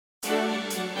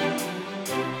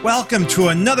Welcome to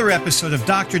another episode of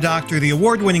Dr. Doctor, the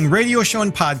award-winning radio show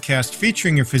and podcast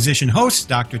featuring your physician host,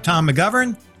 Dr. Tom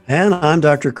McGovern. And I'm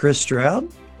Dr. Chris Stroud.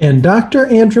 And Dr.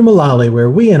 Andrew Mullally,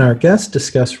 where we and our guests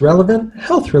discuss relevant,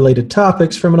 health-related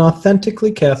topics from an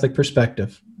authentically Catholic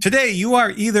perspective. Today, you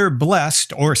are either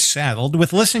blessed or saddled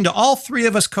with listening to all three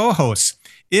of us co-hosts.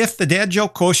 If the dad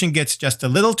joke quotient gets just a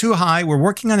little too high, we're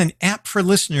working on an app for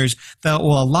listeners that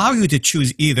will allow you to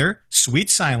choose either sweet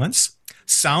silence,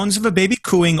 sounds of a baby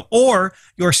cooing, or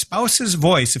your spouse's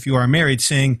voice if you are married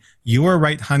saying, "You were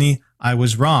right, honey, I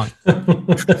was wrong."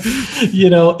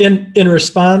 In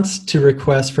response to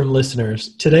requests from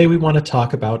listeners, today we want to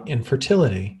talk about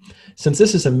infertility. Since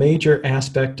this is a major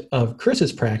aspect of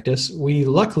Chris's practice, we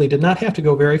luckily did not have to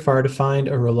go very far to find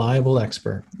a reliable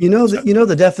expert.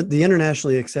 The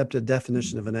internationally accepted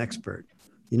definition of an expert.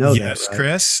 Yes, that, right?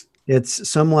 Chris. It's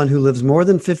someone who lives more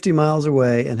than 50 miles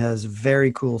away and has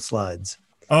very cool slides.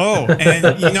 Oh, and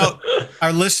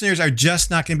our listeners are just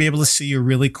not going to be able to see your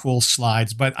really cool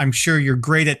slides, but I'm sure you're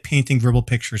great at painting verbal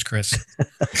pictures, Chris.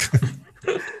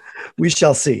 We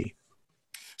shall see.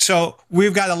 So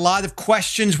we've got a lot of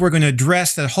questions we're going to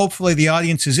address that hopefully the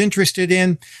audience is interested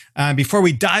in. Before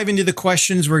we dive into the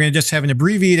questions, we're going to just have an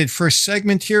abbreviated first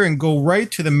segment here and go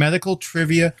right to the medical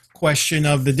trivia question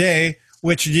of the day,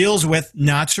 which deals with,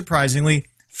 not surprisingly,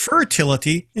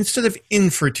 fertility instead of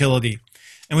infertility.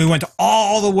 And we went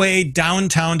all the way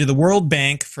downtown to the World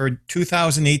Bank for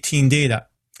 2018 data.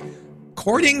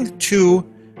 According to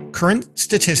current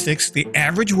statistics, the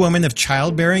average woman of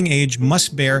childbearing age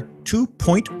must bear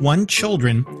 2.1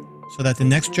 children so that the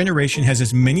next generation has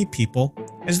as many people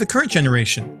as the current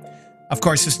generation. Of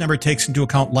course, this number takes into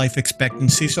account life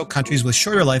expectancy, so countries with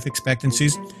shorter life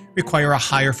expectancies require a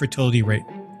higher fertility rate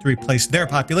to replace their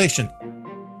population.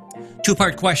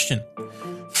 Two-part question.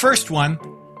 First one,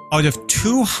 out of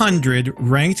 200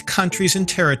 ranked countries and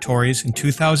territories in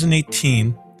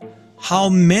 2018, how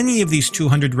many of these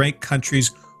 200 ranked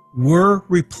countries were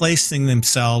replacing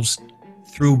themselves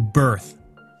through birth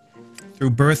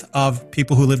of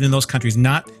people who lived in those countries,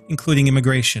 not including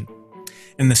immigration?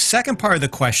 And the second part of the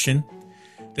question,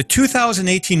 the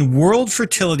 2018 world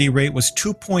fertility rate was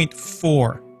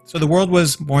 2.4. So the world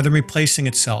was more than replacing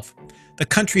itself. The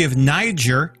country of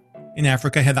Niger in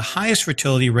Africa had the highest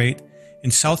fertility rate,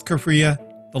 and South Korea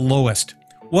the lowest.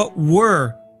 What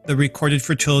were the recorded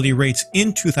fertility rates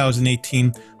in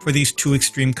 2018 for these two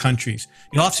extreme countries?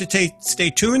 You'll have to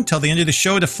stay tuned till the end of the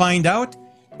show to find out,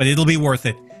 but it'll be worth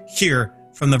it. Here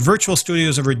from the virtual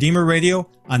studios of Redeemer Radio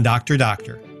on Dr.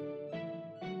 Doctor.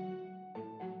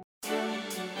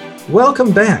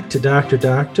 Welcome back to Dr.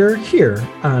 Doctor here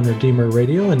on Redeemer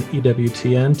Radio and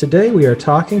EWTN. Today we are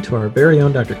talking to our very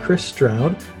own Dr. Chris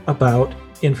Stroud about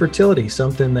infertility,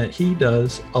 something that he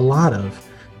does a lot of.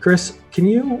 Chris, can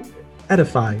you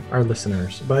edify our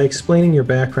listeners by explaining your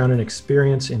background and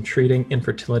experience in treating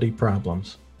infertility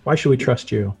problems? Why should we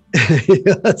trust you?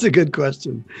 Yeah, that's a good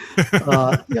question.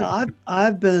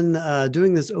 I've been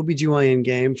doing this OBGYN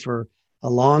game for a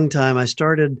long time. I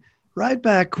started right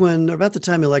back about the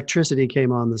time electricity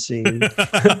came on the scene.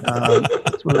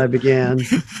 That's when I began.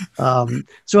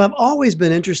 So I've always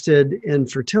been interested in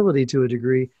fertility to a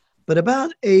degree, but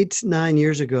about 8-9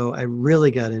 years ago, I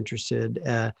really got interested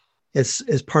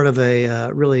as part of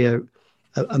a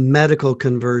medical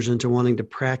conversion to wanting to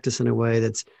practice in a way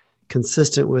that's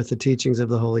consistent with the teachings of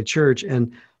the Holy Church.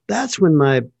 And that's when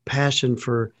my passion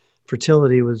for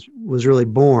fertility was really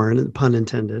born, pun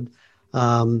intended.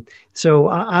 So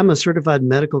I'm a certified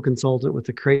medical consultant with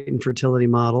the Creighton fertility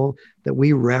model that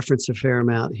we reference a fair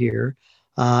amount here,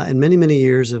 and many, many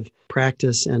years of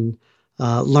practice and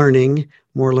learning,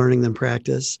 more learning than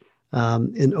practice,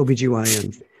 in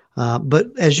OBGYN. But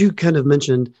as you kind of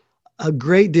mentioned, a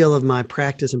great deal of my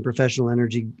practice and professional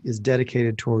energy is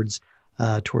dedicated towards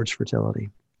fertility.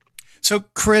 So,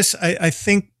 Chris, I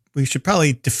think we should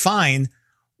probably define,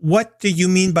 what do you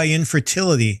mean by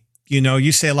infertility?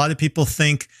 You say a lot of people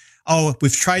think, oh,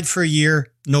 we've tried for a year,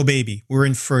 no baby, we're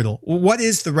infertile. What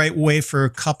is the right way for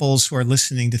couples who are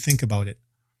listening to think about it?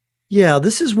 Yeah,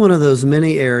 this is one of those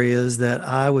many areas that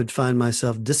I would find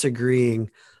myself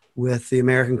disagreeing with the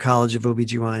American College of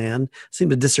OBGYN. I seem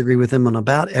to disagree with them on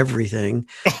about everything.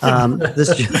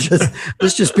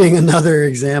 This just being another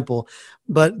example.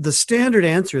 But the standard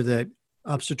answer that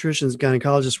obstetricians,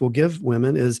 gynecologists will give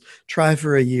women is try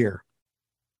for a year.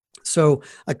 So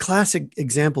a classic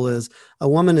example is a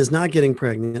woman is not getting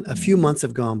pregnant. A few months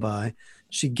have gone by.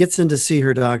 She gets in to see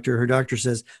her doctor. Her doctor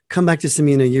says, come back to see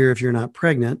me in a year if you're not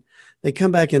pregnant. They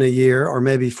come back in a year or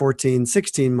maybe 14,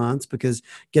 16 months because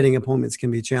getting appointments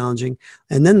can be challenging.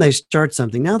 And then they start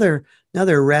something. Now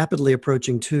they're rapidly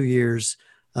approaching 2 years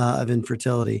of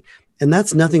infertility. And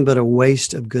that's nothing but a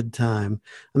waste of good time.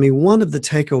 I mean, one of the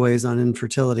takeaways on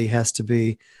infertility has to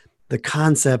be the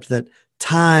concept that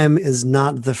time is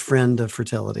not the friend of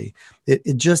fertility.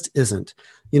 It just isn't.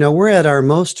 You know, we're at our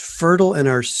most fertile and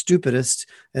our stupidest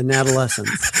in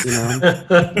adolescence, you know.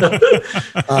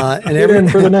 And everyone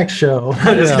for the next show.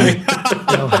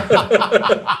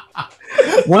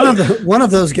 One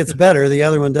of those gets better, the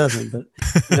other one doesn't. But,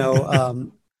 you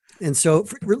know, and so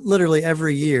literally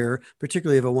every year,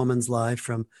 particularly of a woman's life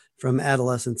from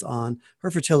adolescence on,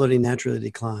 her fertility naturally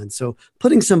declines. So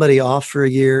putting somebody off for a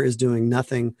year is doing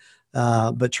nothing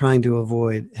but trying to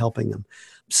avoid helping them.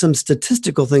 Some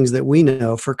statistical things that we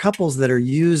know for couples that are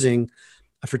using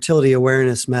a fertility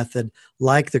awareness method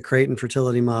like the Creighton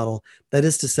fertility model, that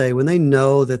is to say, when they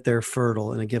know that they're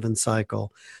fertile in a given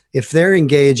cycle, if they're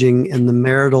engaging in the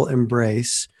marital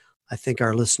embrace, I think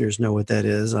our listeners know what that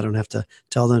is. I don't have to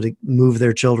tell them to move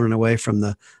their children away from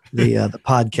the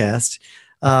podcast.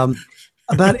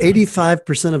 About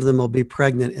 85% of them will be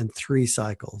pregnant in 3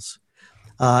 cycles.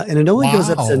 And it only goes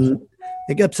up to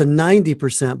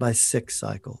 90% by 6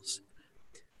 cycles.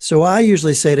 So I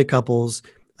usually say to couples,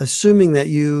 assuming that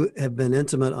you have been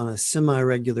intimate on a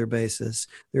semi-regular basis,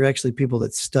 there are actually people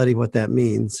that study what that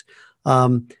means.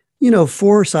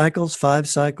 4 cycles, 5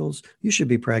 cycles, you should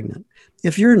be pregnant.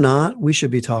 If you're not, we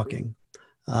should be talking.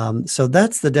 So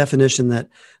that's the definition that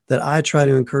I try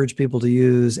to encourage people to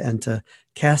use and to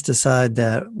cast aside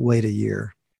that wait a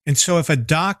year. And so if a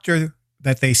doctor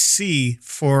that they see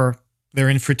for their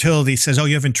infertility says, oh,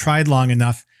 you haven't tried long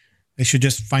enough, they should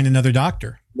just find another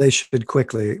doctor. They should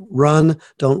quickly run.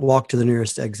 Don't walk to the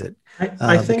nearest exit.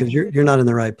 I think because you're not in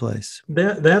the right place.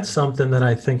 That's something that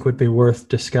I think would be worth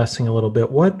discussing a little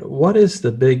bit. What is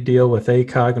the big deal with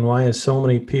ACOG, and why is so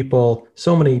many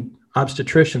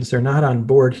obstetricians, they're not on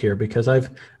board here? Because I've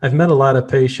met a lot of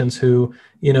patients who,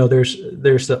 there's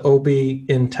the OB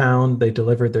in town, they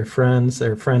delivered their friends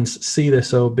see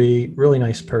this OB, really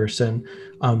nice person,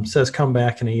 says come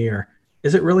back in a year.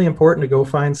 Is it really important to go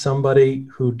find somebody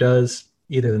who does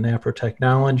either the NAPRO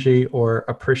technology or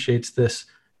appreciates this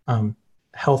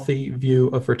healthy view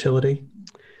of fertility?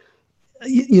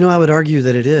 I would argue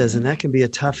that it is, and that can be a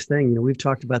tough thing. We've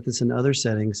talked about this in other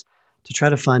settings. To try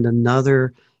to find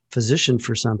another physician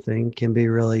for something can be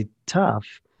really tough.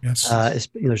 Yes.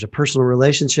 There's a personal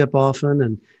relationship often,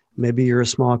 and maybe you're a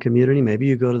small community. Maybe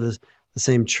you go to the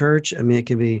same church. I mean, it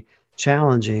can be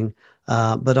challenging.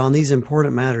 But on these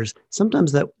important matters,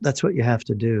 sometimes that's what you have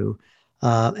to do.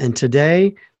 And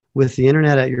today, with the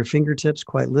internet at your fingertips,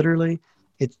 quite literally,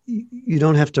 you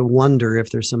don't have to wonder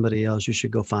if there's somebody else. You should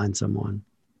go find someone.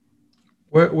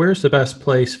 Where's the best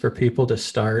place for people to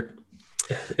start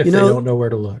if they don't know where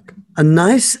to look? A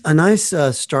nice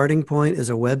starting point is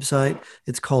a website.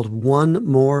 It's called One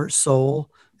More Soul,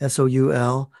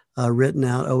 SOUL, written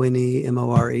out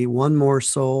ONEMORE,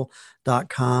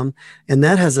 onemoresoul.com. And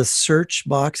that has a search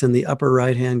box in the upper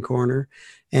right-hand corner.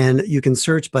 And you can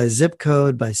search by zip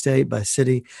code, by state, by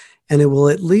city, and it will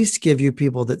at least give you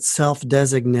people that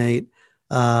self-designate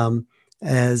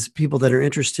as people that are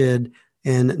interested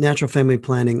in natural family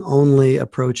planning only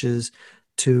approaches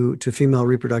to female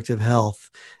reproductive health.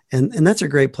 And that's a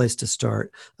great place to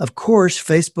start. Of course,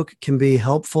 Facebook can be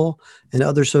helpful, and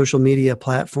other social media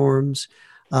platforms.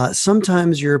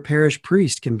 Sometimes your parish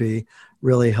priest can be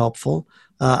really helpful.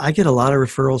 I get a lot of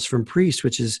referrals from priests,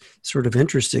 which is sort of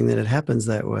interesting that it happens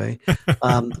that way.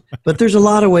 But there's a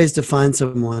lot of ways to find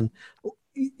someone.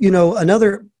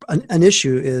 An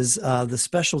issue is the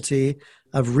specialty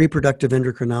of reproductive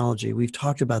endocrinology. We've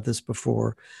talked about this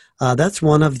before. That's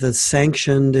one of the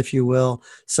sanctioned, if you will,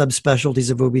 subspecialties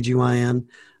of OBGYN.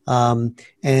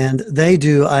 And they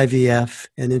do IVF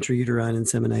and intrauterine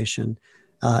insemination.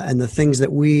 And the things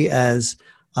that we as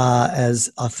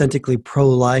authentically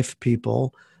pro-life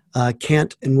people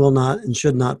can't and will not and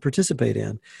should not participate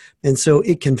in. And so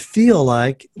it can feel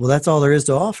like, well, that's all there is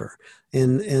to offer.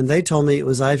 And they told me it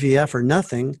was IVF or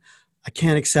nothing. I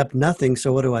can't accept nothing,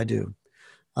 so what do I do?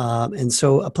 And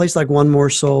so a place like One More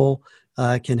Soul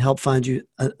can help find you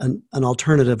an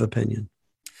alternative opinion.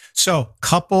 So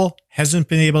couple hasn't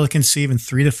been able to conceive in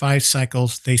 3 to 5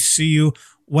 cycles. They see you.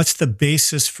 What's the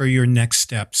basis for your next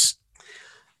steps?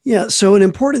 Yeah, so an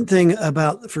important thing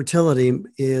about fertility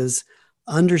is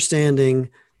understanding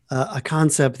a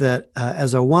concept that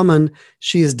as a woman,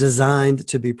 she is designed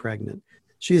to be pregnant.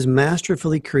 She is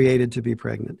masterfully created to be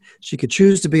pregnant. She could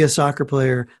choose to be a soccer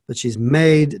player, but she's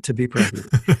made to be pregnant.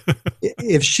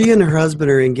 If she and her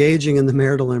husband are engaging in the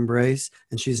marital embrace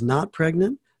and she's not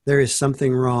pregnant, there is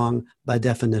something wrong by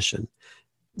definition.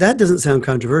 that doesn't sound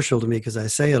controversial to me because I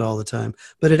say it all the time,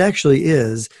 but it actually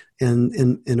is in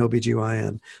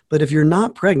OBGYN. But if you're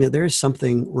not pregnant, there is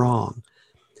something wrong.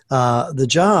 The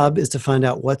job is to find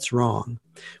out what's wrong.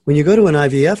 When you go to an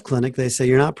IVF clinic, they say,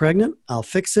 you're not pregnant, I'll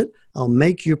fix it, I'll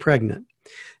make you pregnant.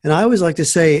 And I always like to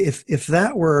say, if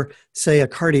that were, say, a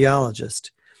cardiologist,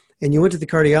 and you went to the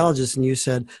cardiologist and you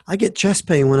said, I get chest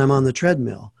pain when I'm on the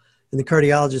treadmill. And the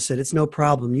cardiologist said, it's no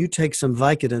problem. You take some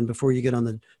Vicodin before you get on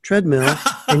the treadmill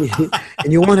and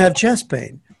you won't have chest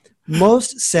pain.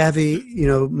 Most savvy,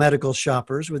 medical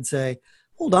shoppers would say,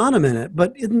 hold on a minute,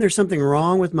 but isn't there something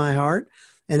wrong with my heart?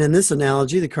 And in this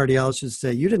analogy, the cardiologist would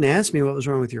say, you didn't ask me what was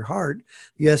wrong with your heart.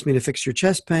 You asked me to fix your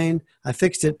chest pain. I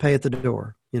fixed it, pay at the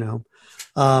door,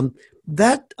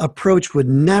 That approach would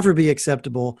never be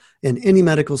acceptable in any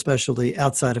medical specialty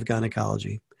outside of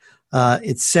gynecology.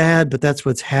 It's sad, but that's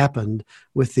what's happened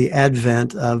with the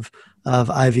advent of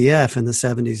IVF in the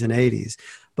 70s and 80s.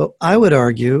 But I would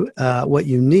argue what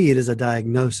you need is a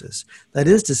diagnosis. That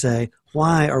is to say,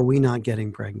 why are we not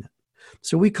getting pregnant?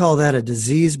 So we call that a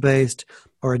disease-based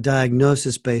or a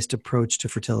diagnosis-based approach to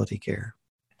fertility care.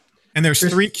 And there's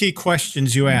three key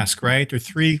questions you ask, right? There are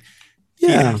three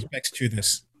key aspects to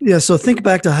this. Yeah, so think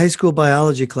back to high school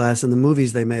biology class and the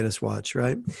movies they made us watch,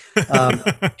 right?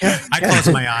 I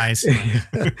close my eyes.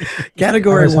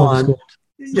 Category one.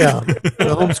 Yeah,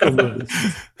 the homeschool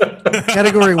movies.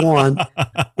 Category one,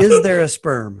 is there a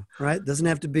sperm, right? Doesn't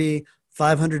have to be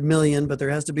 500 million, but there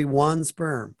has to be one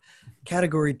sperm.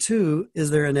 Category two, is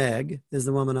there an egg? Is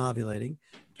the woman ovulating?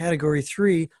 Category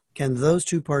three, can those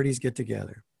two parties get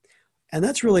together? And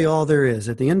that's really all there is.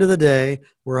 At the end of the day,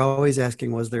 we're always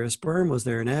asking, was there a sperm? Was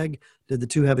there an egg? Did the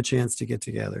two have a chance to get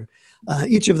together?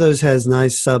 Each of those has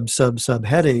nice sub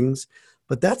headings,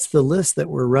 but that's the list that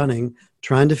we're running,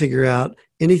 trying to figure out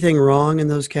anything wrong in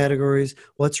those categories,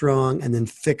 what's wrong, and then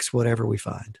fix whatever we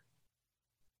find.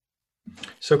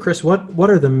 So Chris, what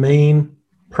are the main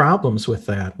problems with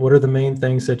that? What are the main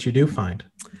things that you do find?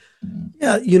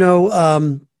 Yeah,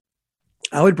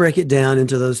 I would break it down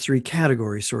into those three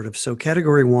categories, sort of. So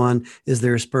category one, is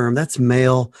there a sperm? That's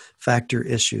male factor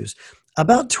issues.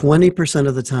 About 20%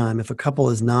 of the time, if a couple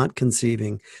is not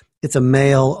conceiving, it's a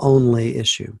male-only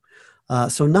issue.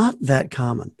 So not that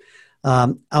common.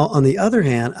 On the other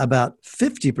hand, about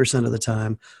 50% of the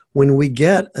time, when we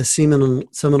get a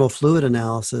seminal fluid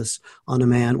analysis on a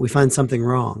man, we find something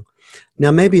wrong.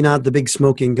 Now, maybe not the big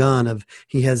smoking gun of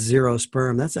he has zero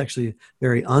sperm. That's actually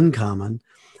very uncommon.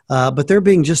 But there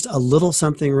being just a little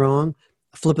something wrong,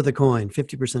 flip of the coin,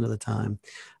 50% of the time.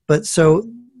 But so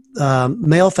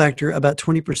male factor, about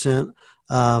 20%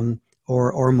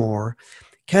 or more.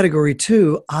 Category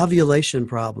two, ovulation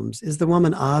problems. Is the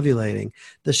woman ovulating?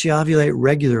 Does she ovulate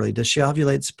regularly? Does she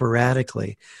ovulate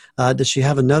sporadically? Does she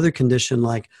have another condition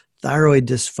like thyroid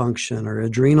dysfunction or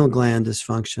adrenal gland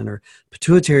dysfunction or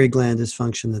pituitary gland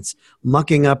dysfunction that's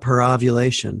mucking up her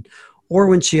ovulation? Or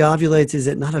when she ovulates, is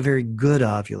it not a very good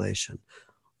ovulation?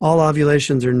 All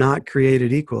ovulations are not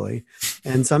created equally,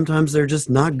 and sometimes they're just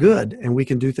not good, and we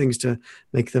can do things to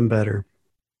make them better.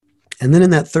 And then in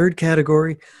that third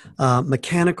category,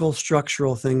 mechanical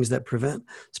structural things that prevent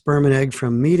sperm and egg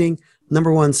from meeting.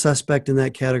 Number one suspect in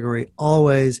that category,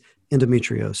 always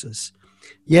endometriosis.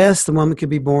 Yes, the woman could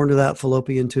be born without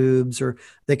fallopian tubes, or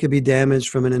they could be damaged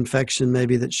from an infection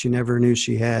maybe that she never knew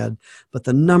she had. But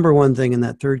the number one thing in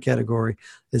that third category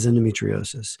is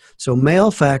endometriosis. So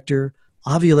male factor,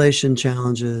 ovulation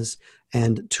challenges,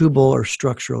 and tubal or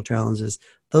structural challenges.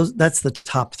 That's the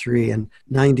top three and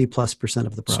 90+%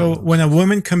 of the problems. So when a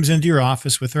woman comes into your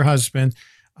office with her husband,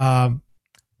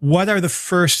 what are the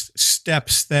first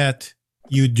steps that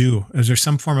you do? Is there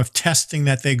some form of testing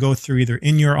that they go through either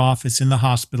in your office, in the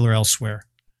hospital, or elsewhere?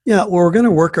 Yeah, well, we're going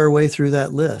to work our way through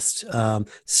that list.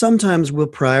 Sometimes we'll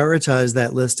prioritize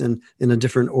that list in a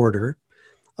different order.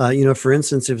 For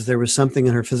instance, if there was something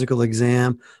in her physical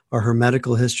exam or her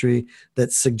medical history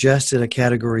that suggested a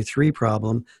category 3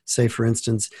 problem, say, for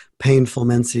instance, painful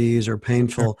menses or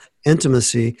painful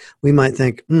intimacy, we might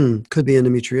think, could be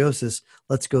endometriosis.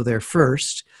 Let's go there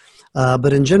first.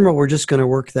 But in general, we're just going to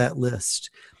work that list.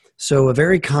 So a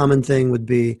very common thing would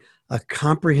be a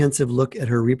comprehensive look at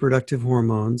her reproductive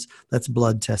hormones. That's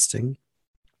blood testing.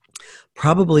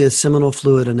 Probably a seminal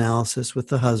fluid analysis with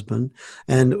the husband.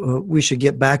 And we should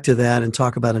get back to that and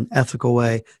talk about an ethical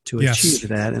way to achieve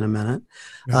that in a minute.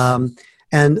 Yes.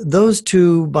 And those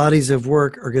two bodies of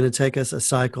work are going to take us a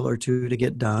cycle or two to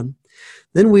get done.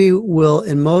 Then we will,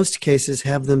 in most cases,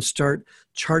 have them start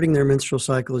charting their menstrual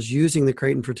cycles using the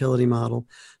Creighton fertility model,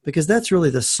 because that's really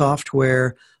the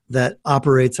software that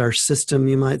operates our system,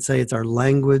 you might say. It's our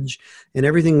language. And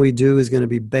everything we do is going to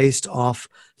be based off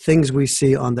things we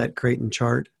see on that Creighton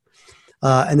chart.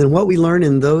 And then what we learn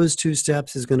in those 2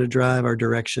 steps is going to drive our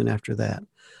direction after that.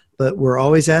 But we're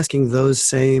always asking those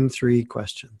same 3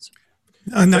 questions.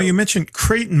 Now, you mentioned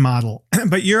Creighton model,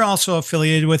 but you're also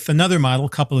affiliated with another model,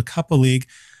 Couple to Couple League.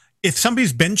 If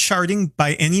somebody's been charting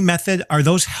by any method, are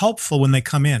those helpful when they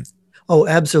come in? Oh,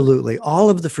 absolutely.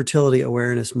 All of the fertility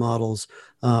awareness models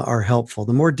are helpful.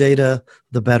 The more data,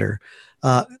 the better.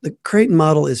 The Creighton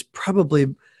model is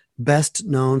probably best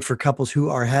known for couples who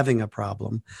are having a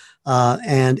problem.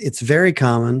 And it's very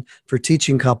common for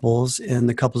teaching couples in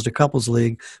the Couples to Couples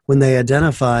League, when they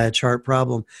identify a chart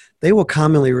problem, they will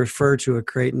commonly refer to a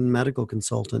Creighton medical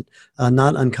consultant,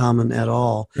 not uncommon at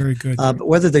all. Very good. But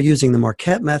whether they're using the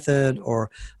Marquette method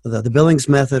or the Billings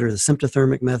method or the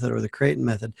symptothermic method or the Creighton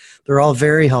method, they're all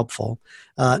very helpful.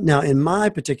 Now, in my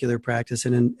particular practice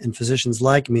and in physicians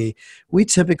like me, we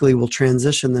typically will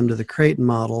transition them to the Creighton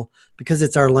model because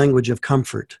it's our language of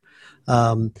comfort.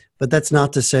 But that's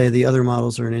not to say the other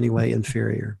models are in any way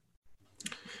inferior.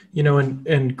 You know,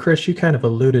 and Chris, you kind of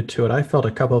alluded to it. I felt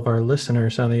a couple of our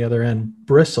listeners on the other end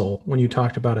bristle when you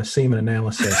talked about a semen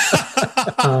analysis.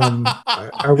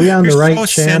 Are we on the right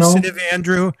channel? Sensitive,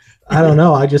 Andrew. I don't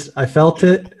know. I felt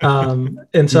it.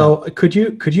 And so could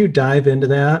you dive into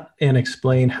that and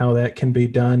explain how that can be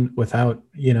done without,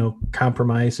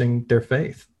 compromising their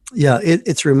faith? Yeah,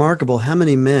 it's remarkable how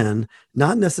many men,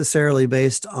 not necessarily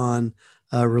based on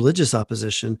religious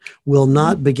opposition, will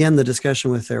not begin the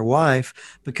discussion with their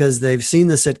wife because they've seen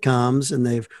the sitcoms and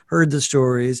they've heard the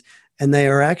stories, and they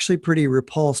are actually pretty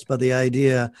repulsed by the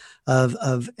idea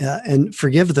of and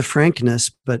forgive the frankness,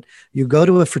 but you go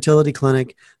to a fertility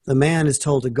clinic, the man is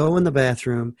told to go in the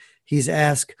bathroom, he's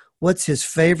asked what's his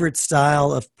favorite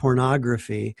style of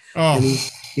pornography, and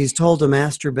he's told to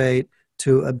masturbate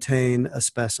to obtain a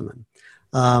specimen.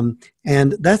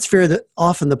 And that's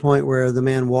often the point where the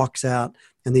man walks out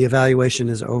and the evaluation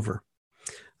is over.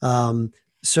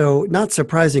 So not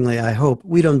surprisingly, I hope,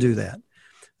 we don't do that.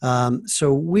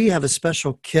 So we have a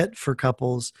special kit for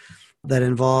couples that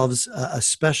involves a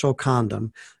special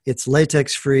condom. It's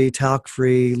latex-free,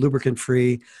 talc-free,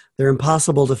 lubricant-free. They're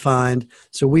impossible to find,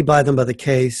 so we buy them by the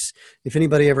case. If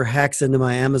anybody ever hacks into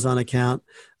my Amazon account,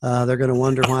 they're going to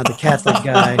wonder why the Catholic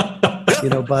guy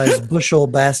buys bushel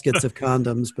baskets of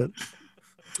condoms. But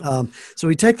so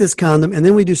we take this condom and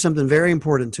then we do something very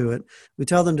important to it. We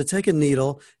tell them to take a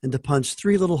needle and to punch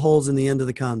 3 little holes in the end of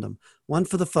the condom. One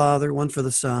for the Father, one for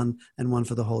the Son, and one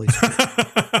for the Holy Spirit.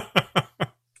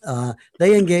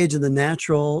 They engage in the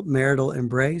natural marital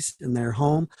embrace in their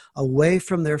home, away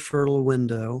from their fertile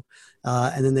window,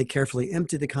 and then they carefully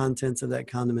empty the contents of that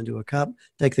condom into a cup,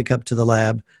 take the cup to the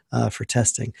lab for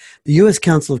testing. The U.S.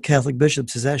 Council of Catholic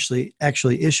Bishops has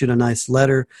actually issued a nice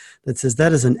letter that says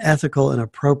that is an ethical and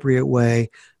appropriate way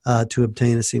to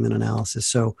obtain a semen analysis.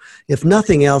 So if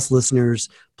nothing else, listeners,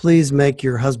 please make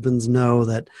your husbands know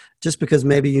that just because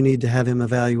maybe you need to have him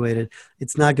evaluated,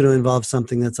 it's not going to involve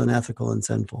something that's unethical and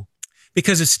sinful.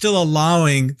 Because it's still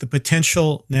allowing the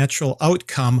potential natural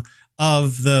outcome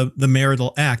of the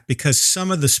marital act, because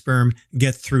some of the sperm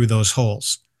get through those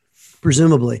holes.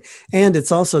 Presumably. And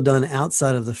it's also done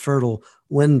outside of the fertile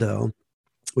window,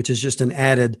 which is just an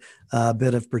added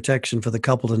bit of protection for the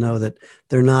couple to know that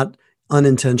they're not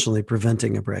unintentionally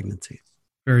preventing a pregnancy.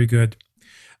 Very good.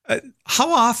 How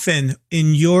often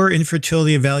in your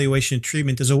infertility evaluation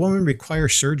treatment does a woman require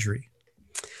surgery?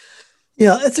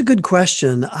 Yeah, that's a good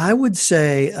question. I would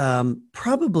say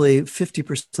probably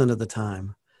 50% of the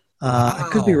time. Wow. I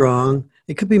could be wrong.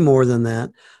 It could be more than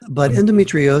that. But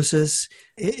endometriosis,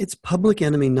 it's public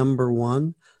enemy number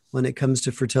 1 when it comes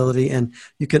to fertility. And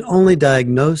you can only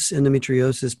diagnose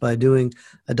endometriosis by doing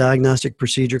a diagnostic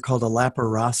procedure called a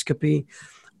laparoscopy,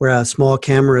 where a small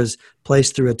camera is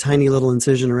placed through a tiny little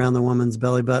incision around the woman's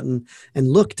belly button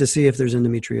and look to see if there's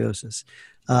endometriosis.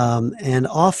 And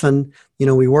often,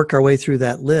 we work our way through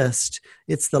that list.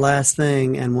 It's the last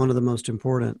thing and one of the most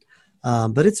important.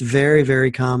 But it's very,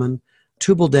 very common.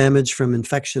 Tubal damage from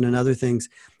infection and other things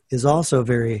is also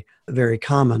very, very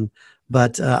common.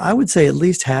 But I would say at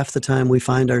least half the time we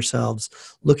find ourselves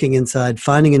looking inside,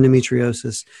 finding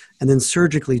endometriosis, and then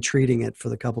surgically treating it for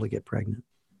the couple to get pregnant.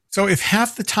 So if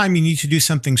half the time you need to do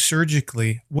something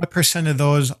surgically, what percent of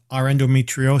those are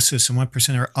endometriosis and what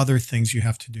percent are other things you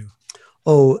have to do?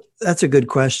 Oh, that's a good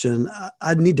question.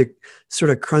 I'd need to sort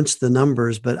of crunch the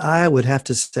numbers, but I would have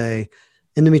to say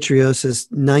endometriosis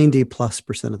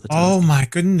 90+% of the time. Oh my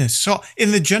goodness. So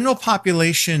in the general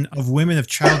population of women of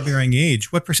childbearing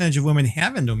age, what percentage of women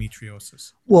have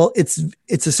endometriosis? Well, it's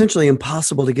essentially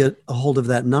impossible to get a hold of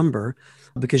that number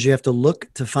because you have to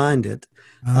look to find it.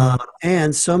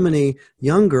 And so many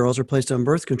young girls are placed on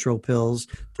birth control pills,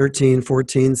 13,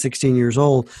 14, 16 years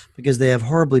old, because they have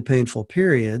horribly painful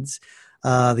periods. The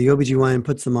OBGYN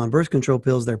puts them on birth control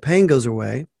pills, their pain goes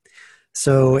away.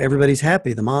 So everybody's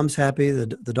happy. The mom's happy, the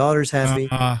daughter's happy.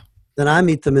 Then I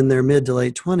meet them in their mid to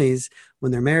late 20s.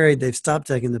 When they're married, they've stopped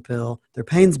taking the pill, their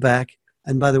pain's back,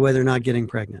 and by the way, they're not getting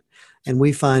pregnant. And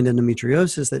we find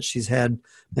endometriosis that she's had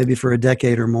maybe for a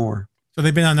decade or more. So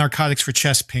they've been on narcotics for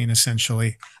chest pain,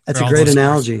 essentially. That's a great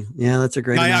analogy. Years. Yeah, that's a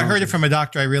great analogy. I heard it from a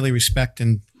doctor I really respect.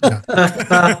 And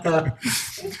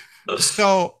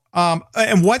so,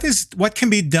 and what can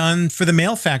be done for the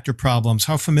male factor problems?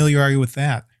 How familiar are you with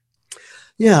that?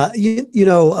 Yeah,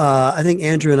 I think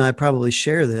Andrew and I probably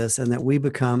share this, and that we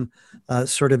become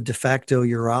sort of de facto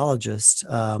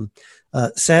urologists.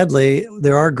 Sadly,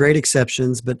 there are great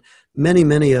exceptions, but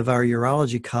many of our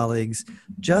urology colleagues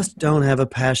just don't have a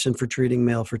passion for treating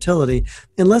male fertility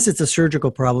unless it's a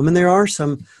surgical problem. And there are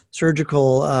some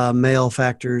surgical male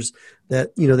factors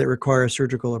that require a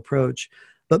surgical approach.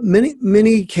 But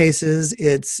many cases,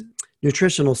 it's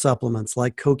nutritional supplements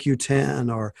like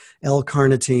CoQ10 or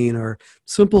L-carnitine or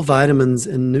simple vitamins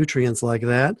and nutrients like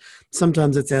that.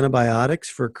 Sometimes it's antibiotics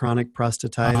for chronic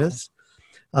prostatitis.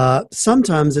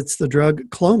 Sometimes it's the drug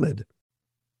Clomid,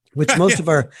 which most of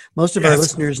our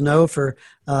listeners know for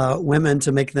women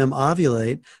to make them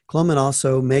ovulate. Clomid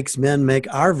also makes men make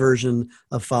our version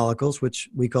of follicles, which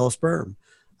we call sperm.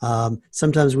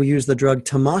 Sometimes we use the drug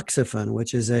tamoxifen,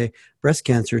 which is a breast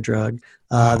cancer drug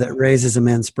that raises a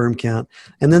man's sperm count.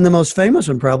 And then the most famous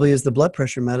one probably is the blood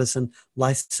pressure medicine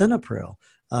lisinopril.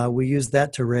 We use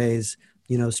that to raise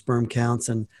sperm counts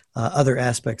and other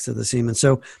aspects of the semen.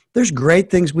 So there's great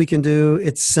things we can do.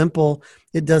 It's simple.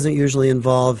 It doesn't usually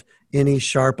involve any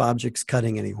sharp objects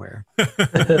cutting anywhere.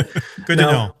 Good to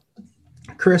know.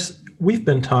 Chris, we've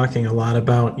been talking a lot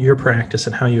about your practice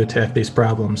and how you attack these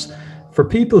problems. For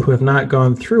people who have not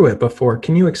gone through it before,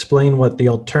 can you explain what the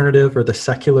alternative or the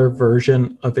secular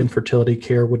version of infertility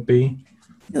care would be?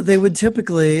 They would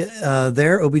typically,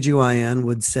 their OBGYN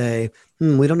would say,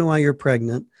 we don't know why you're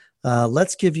pregnant.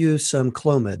 Let's give you some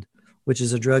Clomid, which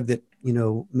is a drug that,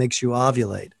 makes you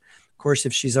ovulate. Of course,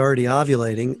 if she's already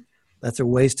ovulating, that's a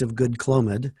waste of good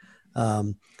Clomid.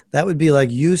 That would be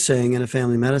like you saying in a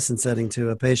family medicine setting to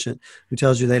a patient who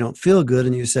tells you they don't feel good,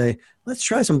 and you say, let's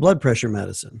try some blood pressure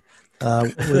medicine.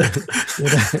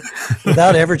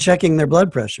 Without ever checking their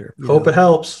blood pressure. Hope it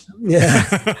helps. Yeah.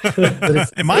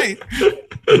 It might.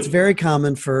 It's very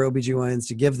common for OBGYNs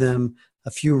to give them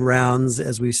a few rounds,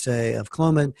 as we say, of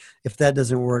Clomid. If that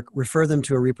doesn't work, refer them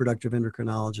to a reproductive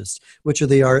endocrinologist, which are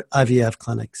the IVF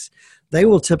clinics. They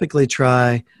will typically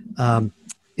try intrauterine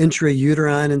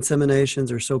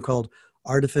inseminations or so-called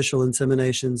artificial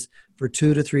inseminations for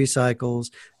 2 to 3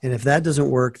 cycles. And if that doesn't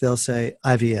work, they'll say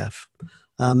IVF.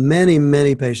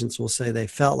 Many patients will say they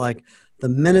felt like the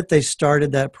minute they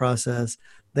started that process,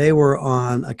 they were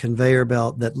on a conveyor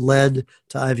belt that led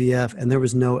to IVF and there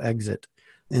was no exit.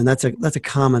 And that's a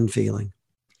common feeling.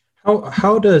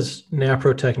 How does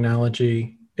NAPRO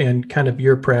technology and kind of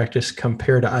your practice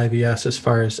compare to IVS as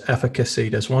far as efficacy?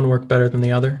 Does one work better than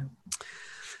the other?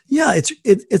 Yeah,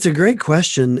 it's a great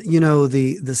question.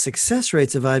 The success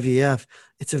rates of IVF,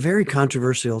 it's a very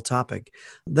controversial topic.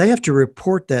 They have to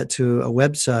report that to a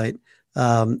website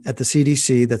at the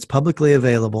CDC that's publicly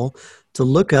available to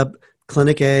look up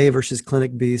Clinic A versus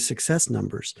Clinic B success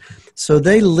numbers. So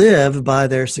they live by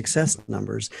their success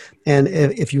numbers. And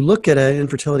if you look at an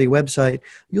infertility website,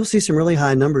 you'll see some really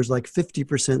high numbers like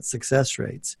 50% success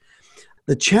rates.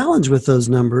 The challenge with those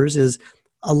numbers is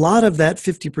a lot of that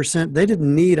 50%, they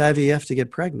didn't need IVF to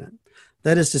get pregnant.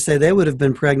 That is to say, they would have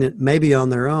been pregnant maybe on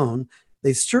their own.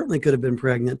 They certainly could have been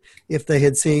pregnant if they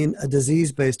had seen a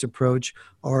disease-based approach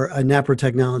or a NAPRO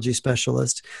technology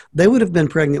specialist. They would have been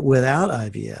pregnant without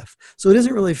IVF. So it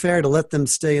isn't really fair to let them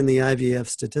stay in the IVF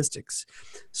statistics.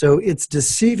 So it's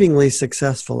deceivingly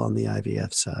successful on the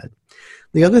IVF side.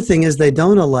 The other thing is they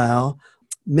don't allow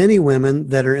many women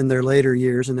that are in their later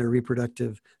years in their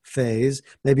reproductive phase,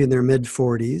 maybe in their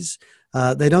mid-40s,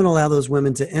 they don't allow those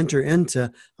women to enter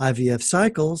into IVF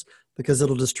cycles because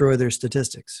it'll destroy their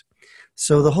statistics.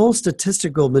 So the whole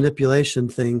statistical manipulation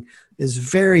thing is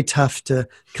very tough to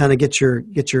kind of get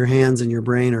your hands and your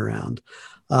brain around.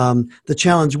 The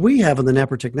challenge we have on the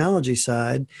NAPRO technology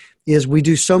side is we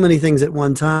do so many things at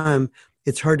one time,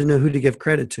 it's hard to know who to give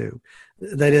credit to.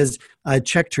 That is, I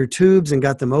checked her tubes and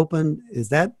got them open. Is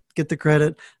that get the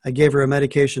credit? I gave her a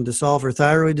medication to solve her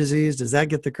thyroid disease. Does that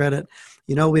get the credit?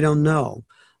 We don't know.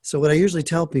 So what I usually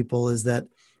tell people is that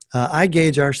I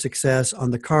gauge our success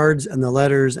on the cards and the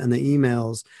letters and the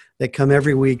emails that come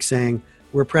every week saying,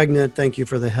 we're pregnant, thank you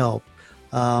for the help.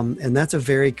 And that's a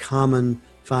very common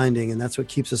finding, and that's what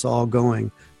keeps us all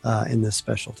going in this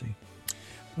specialty.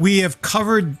 We have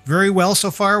covered very well so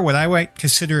far what I might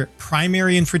consider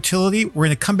primary infertility. We're going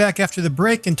to come back after the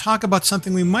break and talk about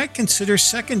something we might consider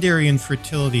secondary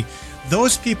infertility.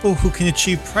 Those people who can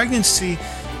achieve pregnancy,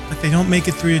 but they don't make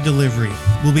it through to delivery.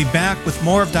 We'll be back with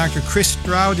more of Dr. Chris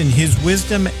Stroud and his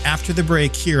wisdom after the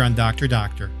break here on Dr.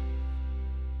 Doctor.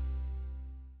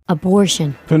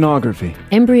 Abortion, pornography,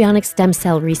 embryonic stem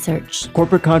cell research,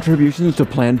 corporate contributions to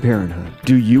Planned Parenthood.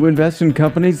 Do you invest in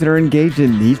companies that are engaged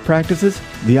in these practices?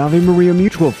 The Ave Maria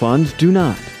Mutual Funds do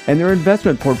not, and their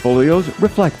investment portfolios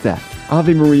reflect that.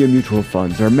 Ave Maria Mutual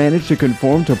Funds are managed to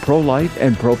conform to pro-life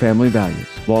and pro-family values.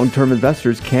 Long-term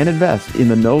investors can invest in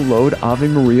the no-load Ave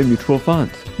Maria Mutual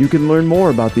Funds. You can learn more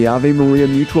about the Ave Maria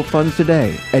Mutual Funds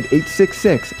today at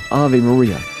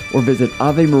 866-AVE-MARIA or visit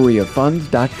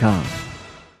AveMariaFunds.com.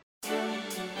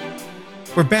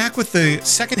 We're back with the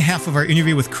second half of our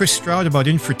interview with Chris Stroud about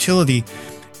infertility.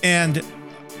 And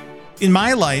in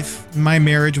my life, in my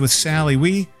marriage with Sally,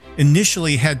 we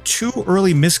initially had 2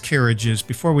 early miscarriages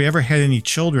before we ever had any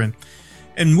children.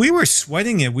 And we were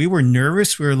sweating it. We were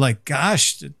nervous. We were like,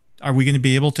 gosh, are we going to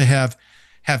be able to have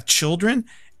children?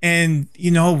 And,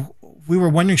 we were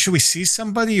wondering, should we see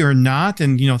somebody or not?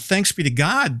 And, thanks be to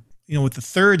God, with the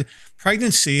third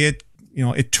pregnancy, it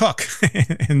took,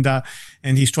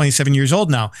 and he's 27 years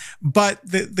old now. But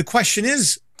the question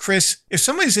is, Chris, if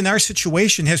somebody's in our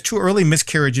situation, has 2 early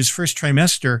miscarriages, first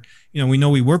trimester, we know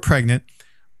we were pregnant.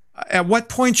 At what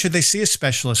point should they see a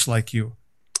specialist like you?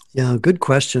 Yeah, good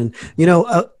question.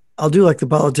 I'll do like the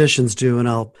politicians do, and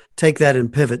I'll take that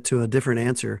and pivot to a different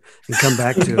answer and come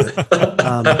back to it.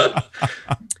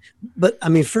 But I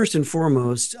mean, first and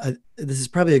foremost, this is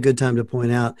probably a good time to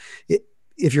point out,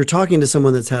 if you're talking to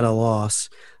someone that's had a loss,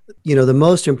 the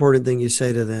most important thing you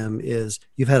say to them is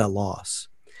you've had a loss.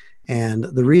 And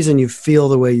the reason you feel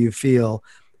the way you feel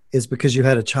is because you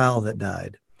had a child that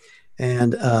died.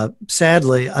 And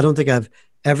sadly, I don't think I've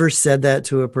ever said that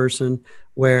to a person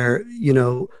where,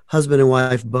 husband and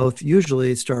wife both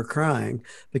usually start crying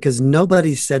because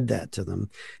nobody said that to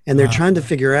them. And they're trying to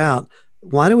figure out,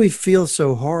 why do we feel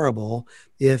so horrible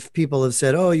if people have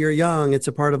said, oh, you're young, it's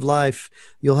a part of life,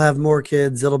 you'll have more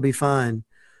kids, it'll be fine.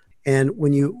 And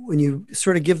when you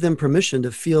sort of give them permission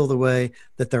to feel the way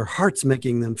that their heart's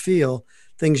making them feel,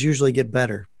 things usually get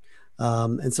better.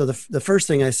 And so the first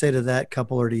thing I say to that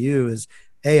couple or to you is,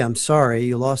 hey, I'm sorry,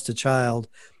 you lost a child.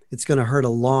 It's going to hurt a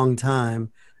long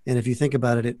time. And if you think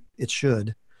about it, it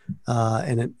should.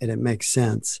 And it makes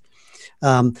sense.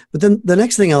 But then the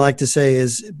next thing I like to say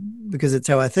is, because it's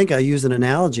how I think, I use an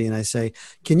analogy and I say,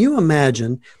 can you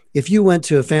imagine if you went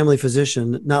to a family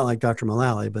physician, not like Dr.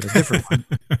 Mullally, but a different one,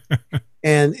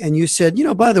 and you said,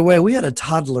 by the way, we had a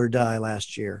toddler die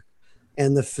last year.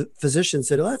 And the physician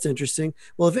said, oh, that's interesting.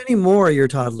 Well, if any more of your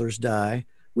toddlers die,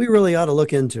 we really ought to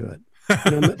look into it.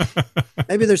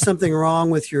 Maybe there's something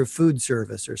wrong with your food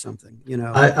service or something,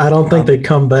 I don't think they'd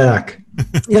come back.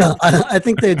 Yeah, I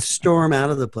think they'd storm out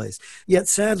of the place. Yet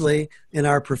sadly, in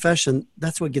our profession,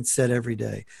 that's what gets said every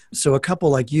day. So a couple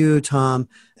like you, Tom,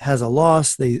 has a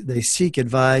loss. They seek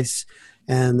advice,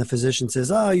 and the physician says,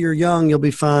 oh, you're young, you'll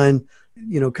be fine.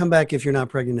 Come back if you're not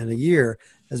pregnant in a year,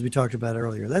 as we talked about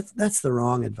earlier. That's the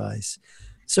wrong advice.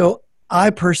 So I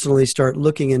personally start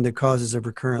looking into causes of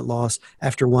recurrent loss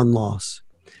after one loss.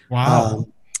 Wow.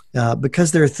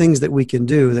 Because there are things that we can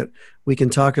do that we can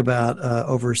talk about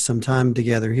over some time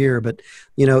together here. But,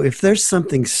 if there's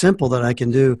something simple that I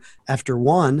can do after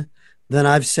one, then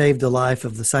I've saved the life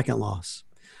of the second loss.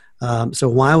 So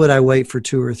why would I wait for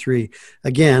 2 or 3?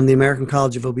 Again, the American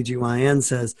College of OBGYN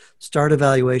says start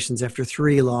evaluations after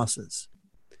 3 losses.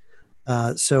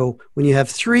 So when you have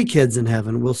 3 kids in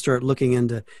heaven, we'll start looking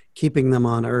into keeping them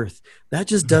on earth. That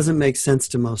just doesn't make sense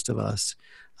to most of us.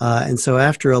 And so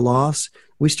after a loss,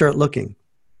 we start looking.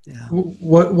 Yeah.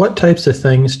 What types of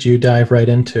things do you dive right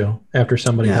into after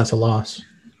somebody has a loss?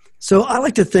 So I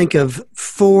like to think of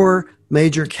 4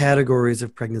 major categories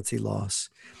of pregnancy loss.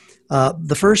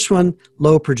 The first one,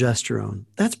 low progesterone.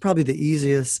 That's probably the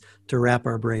easiest to wrap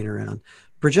our brain around.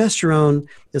 Progesterone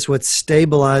is what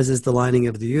stabilizes the lining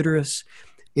of the uterus.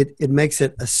 It makes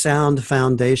it a sound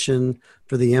foundation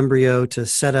for the embryo to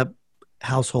set up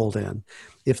household in.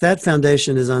 If that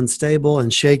foundation is unstable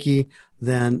and shaky,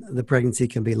 then the pregnancy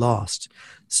can be lost.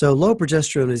 So low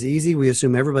progesterone is easy. We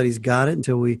assume everybody's got it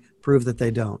until we prove that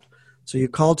they don't. So you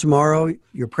call tomorrow,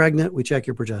 you're pregnant, we check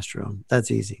your progesterone.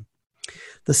 That's easy.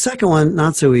 The second one,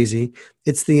 not so easy.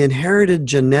 It's the inherited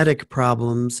genetic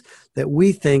problems that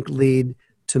we think lead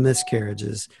to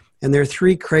miscarriages. And there are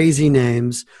three crazy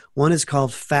names. One is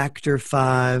called Factor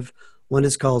V, one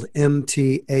is called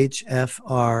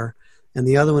MTHFR, and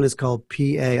the other one is called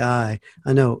PAI.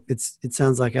 I know it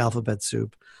sounds like alphabet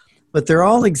soup, but they're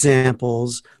all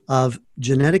examples of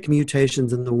genetic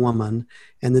mutations in the woman,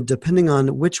 and then depending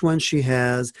on which one she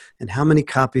has and how many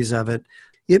copies of it,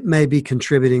 it may be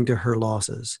contributing to her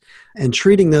losses. And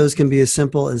treating those can be as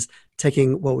simple as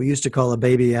taking what we used to call a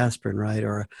baby aspirin, right?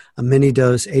 Or a mini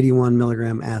dose 81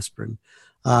 milligram aspirin.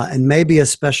 And maybe a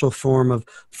special form of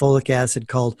folic acid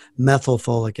called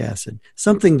methylfolic acid.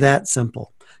 Something that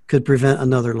simple could prevent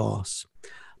another loss.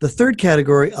 The third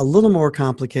category, a little more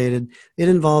complicated, it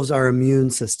involves our immune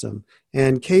system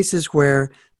and cases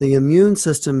where the immune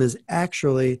system is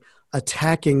actually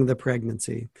attacking the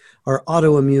pregnancy, or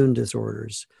autoimmune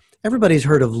disorders. Everybody's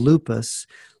heard of lupus.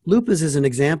 Lupus is an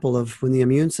example of when the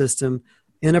immune system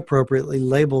inappropriately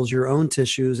labels your own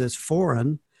tissues as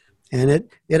foreign, and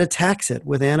it attacks it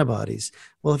with antibodies.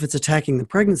 Well, if it's attacking the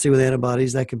pregnancy with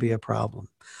antibodies, that could be a problem.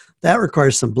 That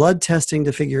requires some blood testing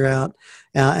to figure out,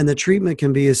 and the treatment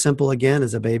can be as simple, again,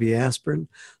 as a baby aspirin.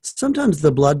 Sometimes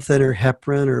the blood thinner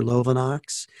heparin or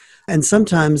Lovenox, and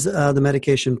sometimes the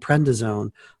medication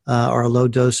prednisone, or a low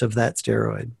dose of that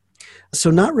steroid. So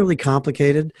not really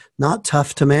complicated, not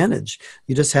tough to manage.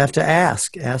 You just have to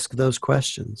ask those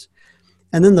questions.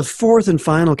 And then the fourth and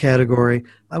final category,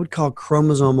 I would call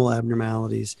chromosomal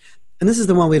abnormalities. And this is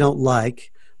the one we don't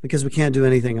like because we can't do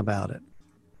anything about it.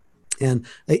 And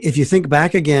if you think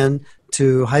back again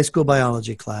to high school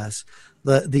biology class,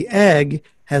 the egg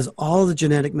has all the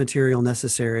genetic material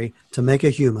necessary to make a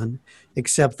human,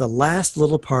 except the last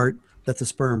little part that the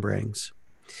sperm brings.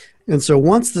 And so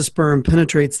once the sperm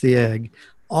penetrates the egg,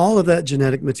 all of that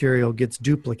genetic material gets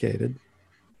duplicated.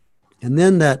 And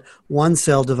then that one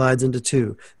cell divides into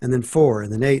two, and then 4,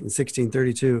 and then 8, and 16,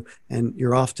 32, and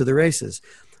you're off to the races.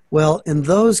 Well, in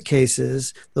those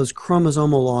cases, those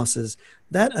chromosomal losses,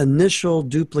 that initial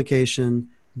duplication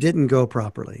didn't go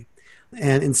properly.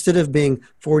 And instead of being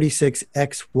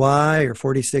 46XY or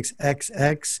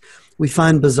 46XX, we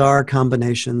find bizarre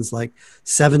combinations like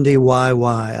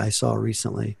 70YY I saw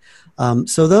recently.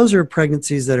 So those are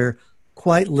pregnancies that are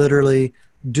quite literally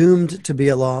doomed to be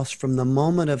a loss from the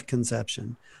moment of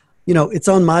conception. You know, it's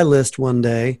on my list one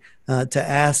day to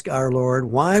ask our Lord,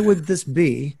 why would this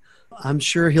be? I'm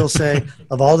sure he'll say,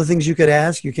 of all the things you could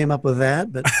ask, you came up with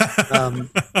that. But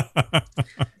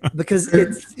because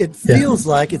it feels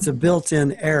like it's a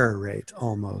built-in error rate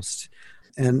almost.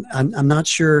 And I'm not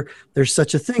sure there's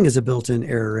such a thing as a built-in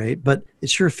error rate, but it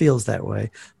sure feels that way.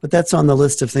 But that's on the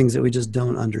list of things that we just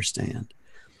don't understand.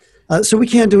 So we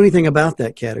can't do anything about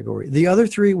that category. The other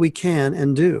three we can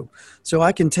and do. So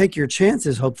I can take your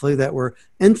chances, hopefully, that were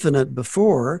infinite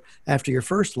before, after your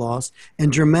first loss,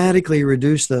 and dramatically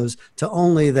reduce those to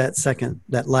only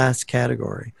that last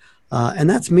category. And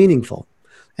that's meaningful.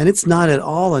 And it's not at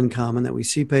all uncommon that we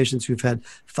see patients who've had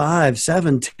 5,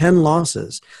 7, 10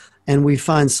 losses, and we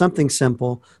find something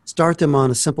simple, start them on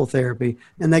a simple therapy,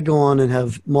 and they go on and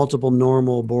have multiple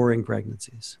normal, boring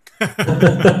pregnancies.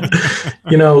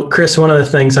 You know, Chris, one of the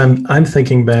things I'm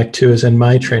thinking back to is in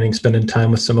my training, spending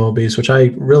time with some OBs, which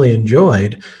I really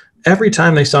enjoyed. Every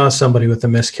time they saw somebody with a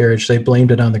miscarriage, they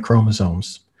blamed it on the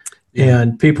chromosomes. Yeah.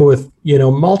 And people with,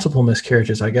 multiple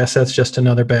miscarriages, I guess that's just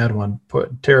another bad one.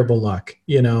 Terrible luck,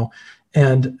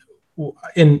 And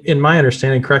in my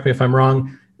understanding, correct me if I'm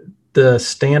wrong, the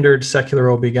standard secular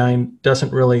OB-GYN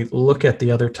doesn't really look at the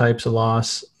other types of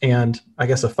loss. And I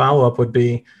guess a follow-up would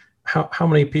be, how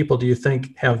many people do you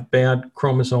think have bad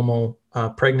chromosomal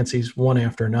pregnancies one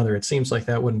after another? It seems like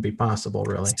that wouldn't be possible,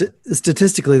 really.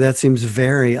 Statistically, that seems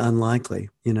very unlikely,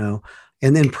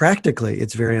 And then practically,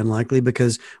 it's very unlikely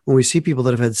because when we see people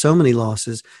that have had so many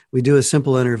losses, we do a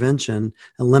simple intervention,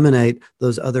 eliminate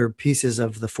those other pieces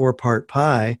of the 4-part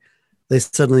pie, they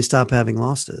suddenly stop having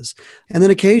losses. And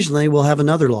then occasionally we'll have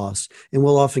another loss, and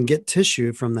we'll often get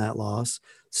tissue from that loss,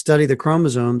 study the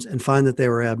chromosomes, and find that they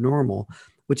were abnormal,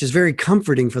 which is very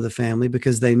comforting for the family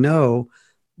because they know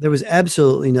there was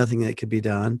absolutely nothing that could be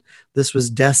done. This was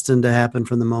destined to happen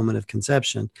from the moment of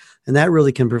conception. And that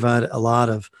really can provide a lot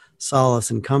of solace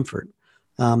and comfort.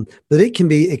 But it can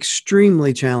be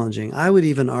extremely challenging. I would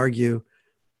even argue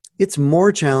it's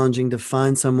more challenging to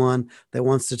find someone that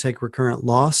wants to take recurrent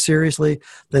loss seriously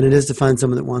than it is to find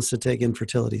someone that wants to take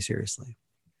infertility seriously.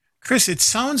 Chris, it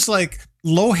sounds like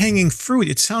low-hanging fruit.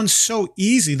 It sounds so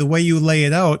easy the way you lay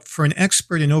it out for an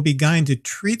expert in OB-GYN to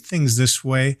treat things this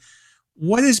way.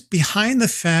 What is behind the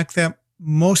fact that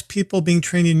most people being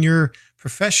trained in your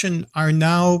profession are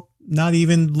now not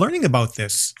even learning about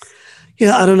this?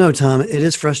 Yeah, I don't know, Tom. It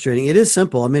is frustrating. It is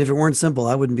simple. I mean, if it weren't simple,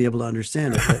 I wouldn't be able to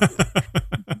understand it.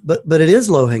 But it is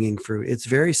low-hanging fruit. It's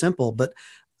very simple, but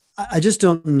I just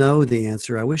don't know the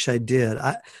answer. I wish I did.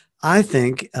 I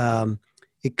think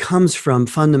it comes from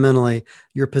fundamentally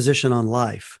your position on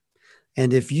life.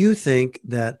 And if you think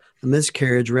that a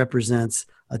miscarriage represents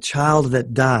a child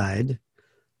that died,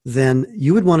 then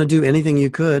you would want to do anything you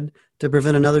could to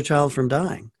prevent another child from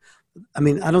dying. I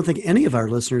mean, I don't think any of our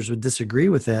listeners would disagree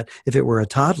with that if it were a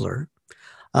toddler.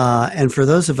 And for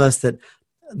those of us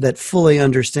that fully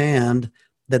understand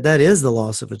that is the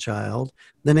loss of a child,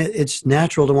 then it's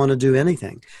natural to want to do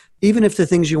anything. Even if the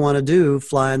things you want to do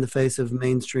fly in the face of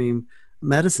mainstream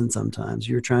medicine sometimes.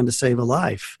 You're trying to save a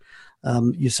life.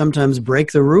 You sometimes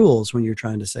break the rules when you're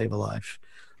trying to save a life.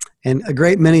 And a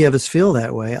great many of us feel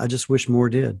that way. I just wish more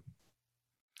did.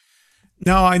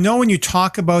 Now, I know when you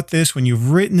talk about this, when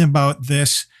you've written about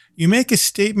this, you make a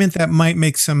statement that might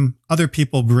make some other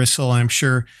people bristle. I'm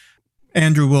sure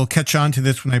Andrew will catch on to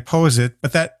this when I pose it,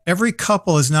 but that every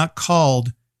couple is not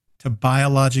called to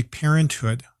biologic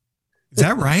parenthood. Is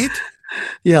that right?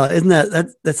 Yeah, isn't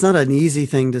that's not an easy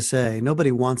thing to say.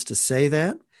 Nobody wants to say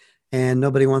that, and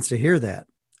nobody wants to hear that,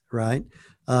 right?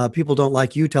 People don't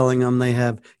like you telling them they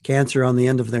have cancer on the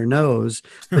end of their nose,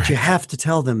 but you have to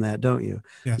tell them that, don't you?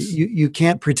 Yes. You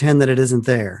can't pretend that it isn't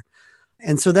there.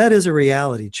 And so that is a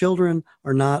reality. Children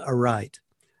are not a right.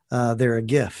 They're a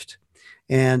gift.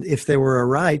 And if they were a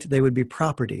right, they would be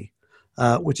property,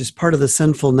 which is part of the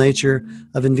sinful nature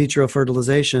of in vitro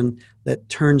fertilization that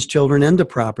turns children into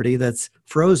property that's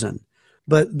frozen.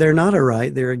 But they're not a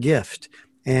right, they're a gift.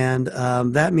 And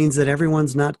that means that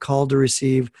everyone's not called to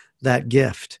receive that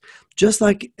gift. Just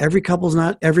like every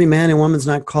man and woman's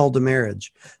not called to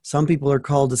marriage. Some people are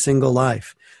called to single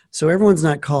life. So everyone's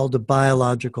not called to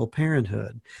biological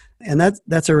parenthood. And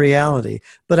that's a reality.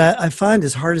 But I find,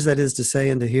 as hard as that is to say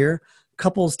and to hear,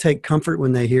 couples take comfort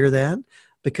when they hear that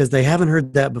because they haven't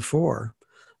heard that before.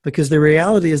 Because the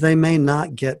reality is they may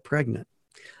not get pregnant.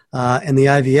 And the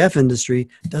IVF industry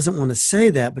doesn't want to say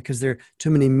that because there are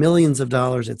too many millions of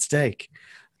dollars at stake.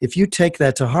 If you take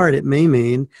that to heart, it may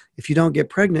mean if you don't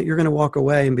get pregnant, you're going to walk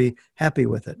away and be happy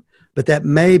with it. But that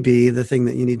may be the thing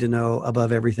that you need to know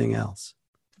above everything else.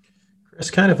 It's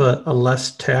kind of a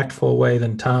less tactful way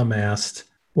than Tom asked.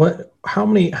 How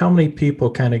many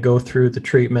people kind of go through the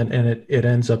treatment and it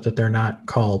ends up that they're not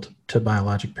called to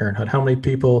biologic parenthood? How many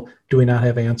people do we not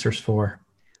have answers for?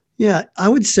 Yeah, I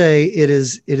would say it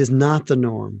is not the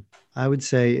norm. I would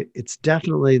say it's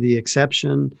definitely the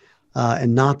exception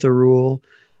and not the rule.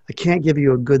 I can't give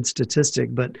you a good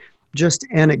statistic, but just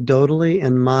anecdotally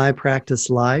in my practice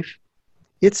life,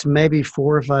 it's maybe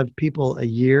 4 or 5 people a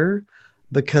year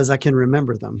because I can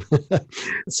remember them.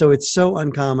 So it's so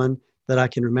uncommon that I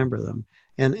can remember them.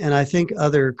 And I think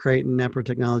other Creighton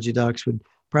neprotechnology docs would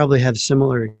probably have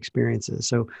similar experiences.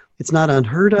 So it's not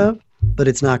unheard of, but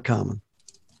it's not common.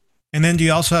 And then do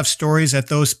you also have stories that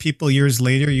those people years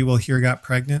later you will hear got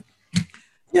pregnant?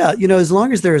 Yeah, as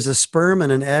long as there is a sperm and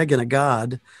an egg and a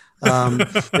God,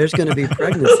 there's going to be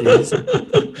pregnancies.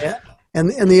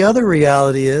 And the other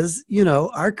reality is,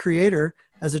 our Creator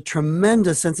has a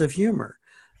tremendous sense of humor.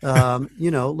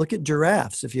 Look at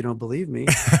giraffes, if you don't believe me.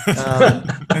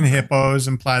 And hippos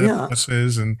and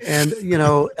platypuses. And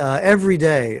every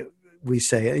day we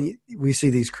see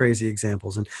these crazy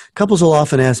examples. And couples will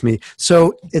often ask me,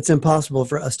 so it's impossible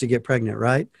for us to get pregnant,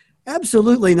 right?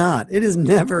 Absolutely not. It is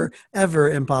never, ever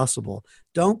impossible.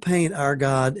 Don't paint our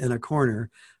God in a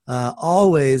corner.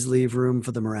 Always leave room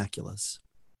for the miraculous.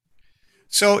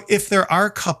 So if there are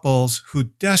couples who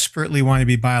desperately want to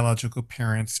be biological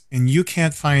parents and you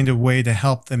can't find a way to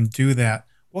help them do that,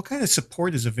 what kind of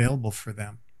support is available for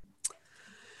them?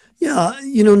 Yeah,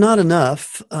 not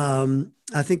enough.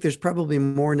 I think there's probably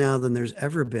more now than there's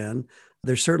ever been.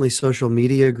 There's certainly social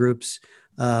media groups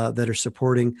that are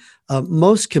supporting.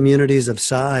 Most communities of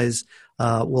size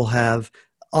will have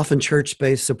often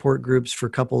church-based support groups for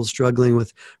couples struggling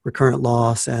with recurrent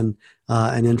loss and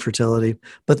infertility.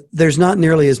 But there's not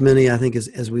nearly as many, I think,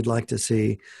 as we'd like to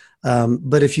see.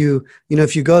 But if you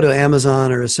go to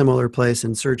Amazon or a similar place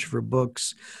and search for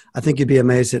books, I think you'd be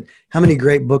amazed at how many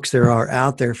great books there are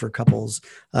out there for couples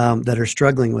that are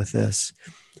struggling with this.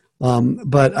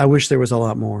 But I wish there was a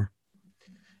lot more.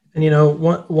 And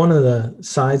one of the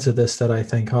sides of this that I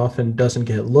think often doesn't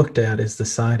get looked at is the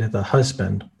side of the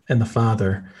husband and the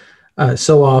father.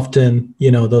 So often,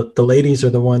 the ladies are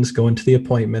the ones going to the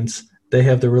appointments. They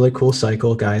have the really cool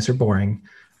cycle. Guys are boring.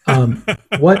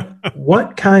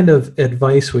 What kind of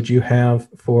advice would you have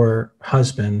for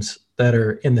husbands that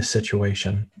are in this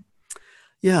situation?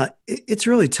 Yeah, it's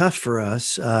really tough for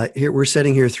us. Here we're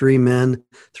sitting here, 3 men,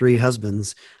 3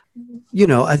 husbands.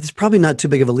 It's probably not too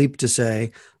big of a leap to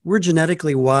say we're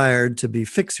genetically wired to be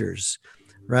fixers,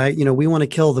 right? We want to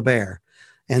kill the bear.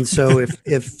 And so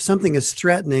if something is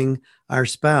threatening our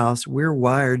spouse, we're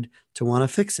wired to want to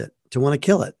fix it, to want to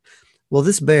kill it. Well,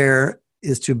 this bear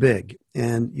is too big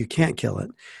and you can't kill it.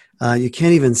 You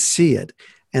can't even see it.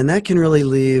 And that can really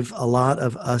leave a lot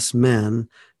of us men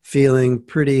feeling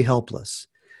pretty helpless.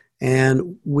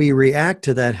 And we react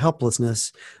to that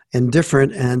helplessness in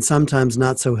different and sometimes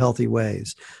not so healthy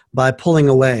ways by pulling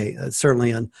away. It's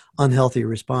certainly an unhealthy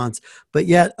response, but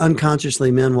yet unconsciously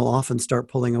men will often start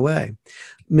pulling away.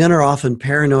 Men are often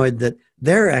paranoid that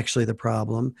they're actually the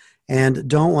problem and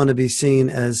don't want to be seen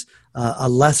as a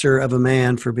lesser of a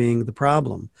man for being the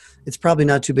problem. It's probably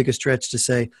not too big a stretch to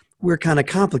say we're kind of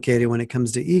complicated when it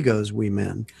comes to egos, we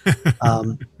men.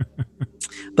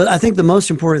 But I think the most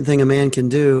important thing a man can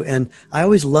do, and I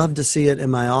always love to see it in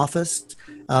my office,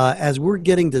 as we're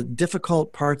getting to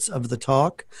difficult parts of the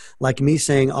talk, like me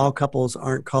saying all couples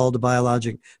aren't called to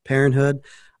biologic parenthood,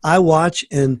 I watch,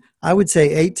 and I would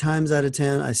say 8 times out of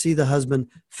 10, I see the husband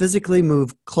physically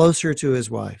move closer to his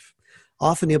wife.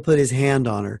 Often he'll put his hand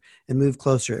on her and move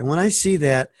closer. And when I see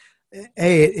that,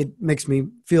 it makes me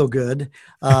feel good.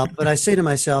 But I say to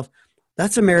myself,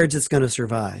 that's a marriage that's going to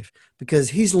survive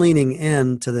because he's leaning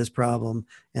into this problem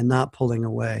and not pulling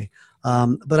away.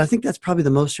 But I think that's probably the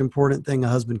most important thing a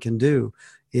husband can do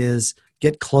is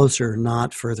get closer,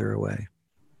 not further away.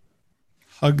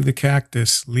 Hug the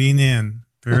cactus, lean in.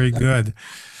 Very good.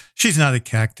 She's not a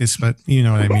cactus, but you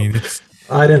know what I mean.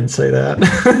 I didn't say that.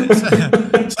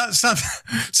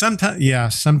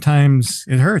 Sometimes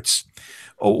it hurts.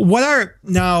 What are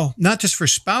now, not just for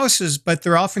spouses, but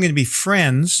they're often going to be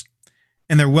friends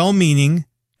and they're well-meaning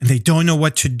and they don't know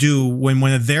what to do when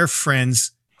one of their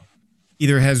friends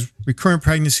either has recurrent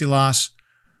pregnancy loss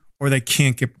or they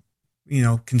can't get,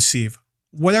 conceive.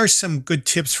 What are some good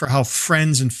tips for how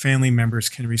friends and family members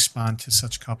can respond to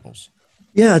such couples?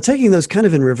 Yeah, taking those kind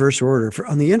of in reverse order.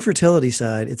 On the infertility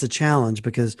side, it's a challenge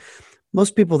because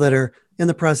most people that are in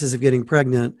the process of getting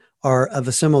pregnant are of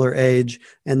a similar age,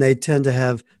 and they tend to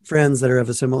have friends that are of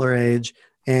a similar age.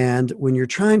 And when you're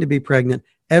trying to be pregnant,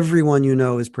 everyone you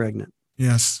know is pregnant.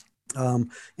 Yes. And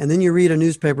then you read a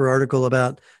newspaper article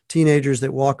about teenagers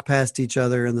that walk past each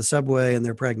other in the subway and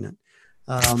they're pregnant.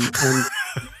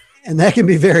 And that can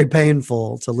be very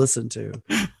painful to listen to.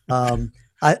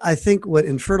 I think what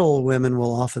infertile women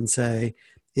will often say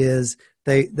is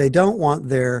they don't want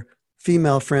their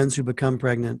female friends who become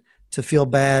pregnant to feel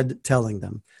bad telling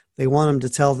them. They want them to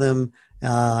tell them,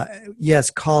 yes,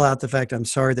 call out the fact, I'm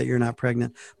sorry that you're not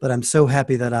pregnant, but I'm so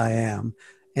happy that I am.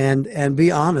 And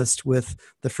be honest with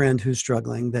the friend who's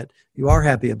struggling that you are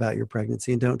happy about your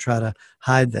pregnancy and don't try to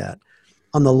hide that.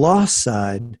 On the loss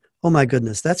side, oh my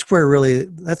goodness, that's where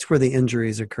the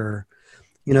injuries occur.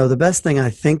 The best thing I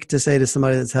think to say to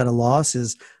somebody that's had a loss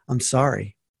is, I'm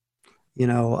sorry.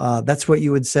 That's what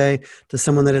you would say to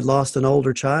someone that had lost an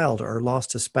older child or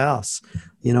lost a spouse.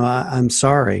 I'm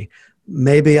sorry.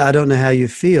 Maybe I don't know how you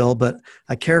feel, but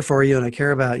I care for you and I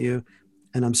care about you.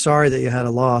 And I'm sorry that you had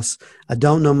a loss. I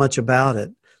don't know much about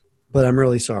it, but I'm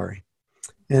really sorry.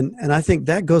 And I think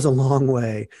that goes a long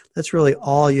way. That's really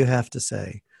all you have to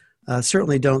say.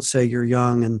 Certainly don't say you're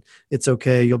young and it's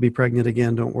okay. You'll be pregnant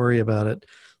again. Don't worry about it.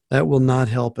 That will not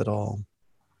help at all.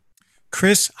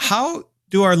 Chris, how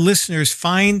do our listeners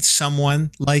find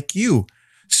someone like you?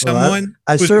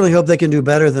 I certainly hope they can do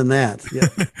better than that. Yeah.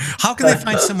 How can they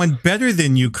find someone better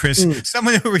than you, Chris?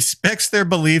 Someone who respects their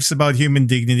beliefs about human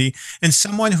dignity and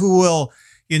someone who will,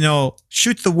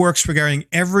 shoot the works regarding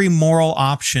every moral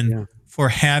option for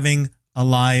having a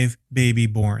live baby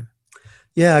born.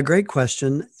 Yeah, great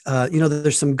question.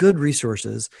 There's some good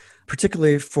resources,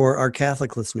 particularly for our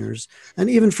Catholic listeners and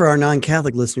even for our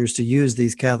non-Catholic listeners to use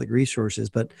these Catholic resources.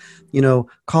 But,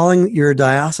 calling your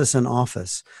diocesan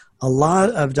office, a lot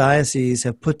of dioceses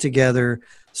have put together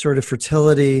sort of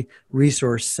fertility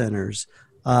resource centers.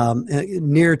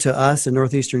 Near to us in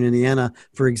northeastern Indiana,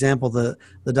 for example, the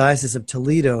Diocese of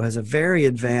Toledo has a very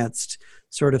advanced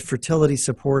sort of fertility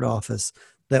support office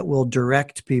that will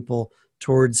direct people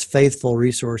towards faithful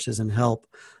resources and help.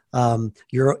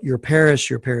 Your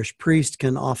parish priest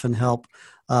can often help.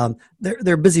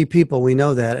 They're busy people, we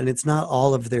know that, and it's not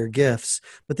all of their gifts,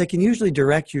 but they can usually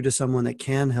direct you to someone that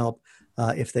can help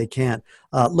if they can't.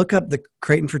 Look up the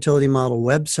Creighton Fertility Model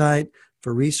website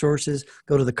for resources.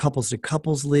 Go to the Couples to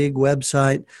Couples League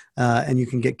website, and you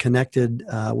can get connected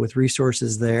with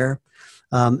resources there.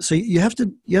 So you have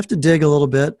to dig a little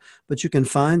bit, but you can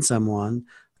find someone.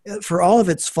 For all of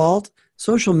its fault,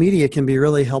 social media can be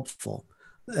really helpful.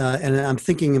 And I'm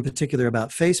thinking in particular about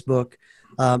Facebook.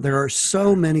 There are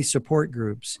so many support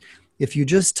groups. If you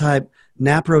just type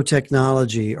NAPRO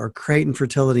Technology or Creighton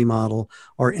Fertility Model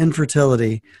or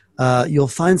infertility, you'll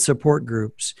find support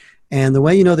groups. And the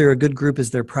way you know they're a good group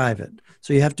is they're private.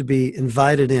 So you have to be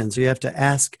invited in. So you have to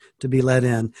ask to be let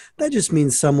in. That just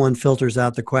means someone filters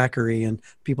out the quackery and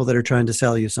people that are trying to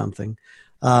sell you something.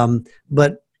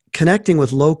 But connecting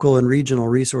with local and regional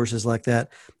resources like that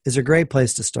is a great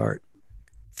place to start.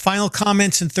 Final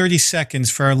comments in 30 seconds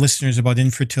for our listeners about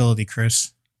infertility,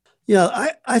 Chris. Yeah,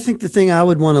 I think the thing I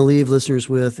would want to leave listeners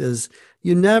with is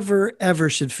you never, ever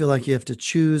should feel like you have to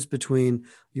choose between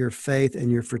your faith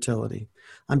and your fertility.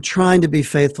 I'm trying to be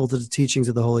faithful to the teachings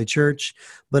of the Holy Church,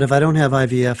 but if I don't have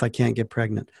IVF, I can't get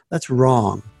pregnant. That's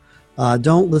wrong.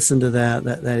 Don't listen to that.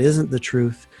 That isn't the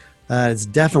truth. It's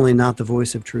definitely not the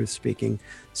voice of truth speaking.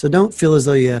 So don't feel as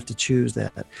though you have to choose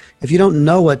that. If you don't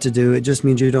know what to do, it just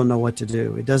means you don't know what to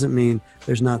do. It doesn't mean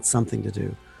there's not something to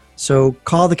do. So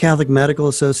call the Catholic Medical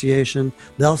Association.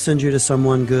 They'll send you to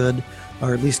someone good,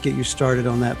 or at least get you started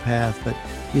on that path. But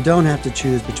you don't have to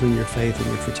choose between your faith and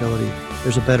your fertility.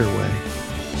 There's a better way.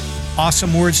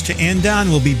 Awesome words to end on.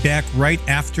 We'll be back right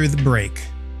after the break.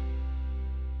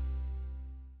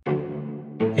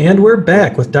 And we're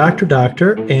back with Dr.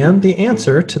 Doctor and the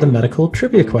answer to the medical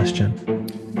trivia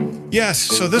question. Yes,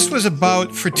 so this was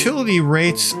about fertility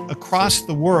rates across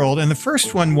the world. And the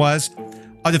first one was,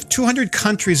 out of 200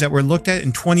 countries that were looked at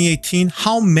in 2018,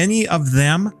 how many of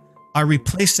them are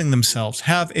replacing themselves,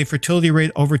 have a fertility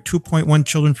rate over 2.1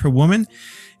 children per woman?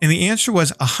 And the answer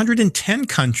was 110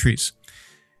 countries.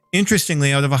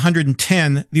 Interestingly, out of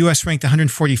 110, the U.S. ranked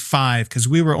 145 because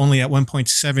we were only at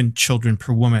 1.7 children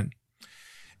per woman.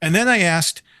 And then I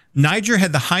asked, Niger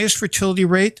had the highest fertility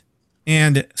rate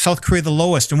and South Korea the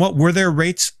lowest. And what were their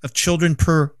rates of children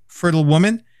per fertile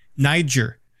woman?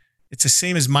 Niger. It's the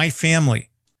same as my family,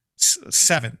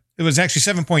 7. It was actually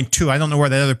 7.2. I don't know where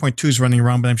that other 0.2 is running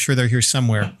around, but I'm sure they're here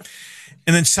somewhere.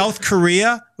 And then South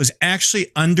Korea was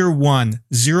actually under 1,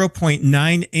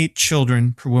 0.98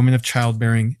 children per woman of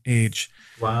childbearing age.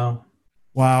 Wow.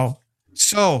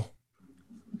 So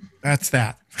that's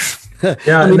that.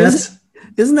 Yeah, I mean,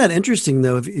 isn't that interesting,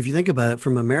 though, if you think about it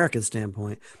from America's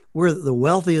standpoint? We're the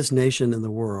wealthiest nation in the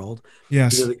world.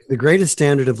 Yes. You know, the greatest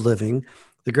standard of living,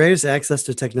 the greatest access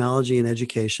to technology and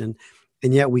education,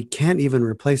 and yet we can't even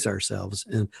replace ourselves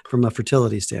from a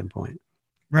fertility standpoint.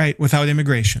 Right, without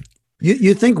immigration.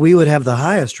 You think we would have the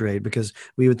highest rate because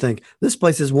we would think, this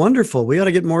place is wonderful. We ought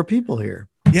to get more people here.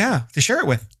 Yeah, to share it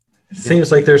with. It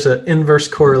seems like there's an inverse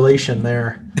correlation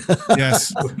there.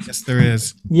 Yes, there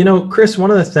is. You know, Chris,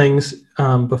 one of the things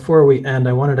before we end,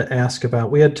 I wanted to ask about,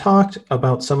 we had talked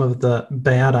about some of the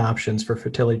bad options for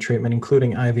fertility treatment,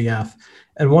 including IVF.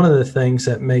 And one of the things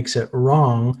that makes it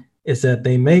wrong is that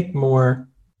they make more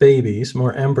babies,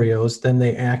 more embryos than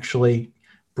they actually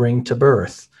bring to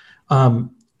birth.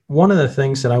 One of the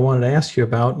things that I wanted to ask you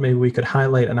about, maybe we could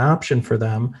highlight an option for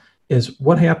them, is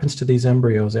what happens to these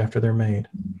embryos after they're made?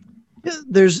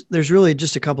 There's really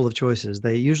just a couple of choices.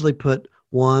 They usually put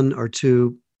 1 or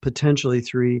 2, potentially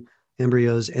 3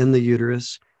 embryos in the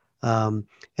uterus. And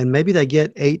maybe they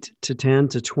get 8 to 10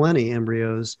 to 20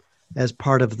 embryos as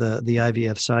part of the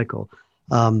IVF cycle.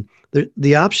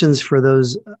 The options for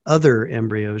those other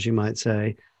embryos, you might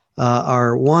say,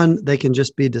 are 1, they can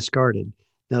just be discarded.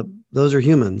 Now, those are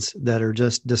humans that are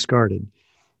just discarded.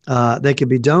 They could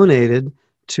be donated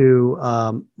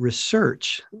to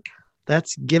research.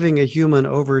 That's giving a human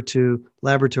over to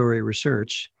laboratory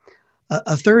research.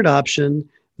 A third option,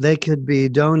 they could be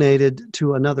donated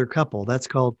to another couple. That's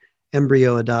called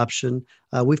embryo adoption.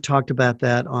 We've talked about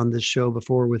that on this show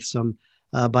before with some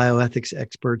bioethics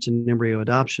experts in embryo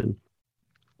adoption.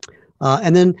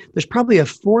 And then there's probably a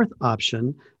fourth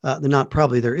option.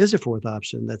 There is a fourth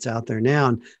option that's out there now.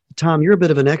 And Tom, you're a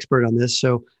bit of an expert on this,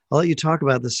 so I'll let you talk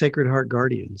about the Sacred Heart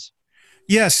Guardians.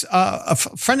 Yes, a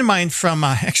friend of mine from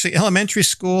actually elementary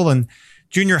school and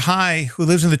junior high who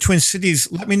lives in the Twin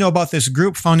Cities let me know about this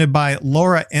group founded by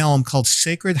Laura Elm called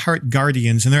Sacred Heart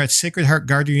Guardians, and they're at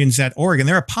sacredheartguardians.org. And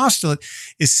their apostolate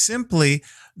is simply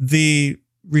the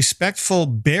respectful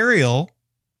burial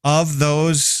of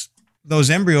those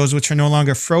embryos which are no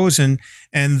longer frozen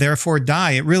and therefore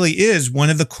die. It really is one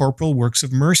of the corporal works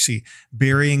of mercy,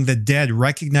 burying the dead,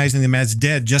 recognizing them as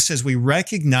dead, just as we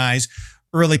recognize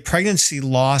early pregnancy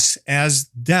loss as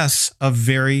deaths of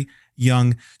very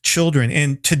young children.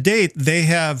 And to date, they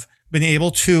have been able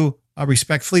to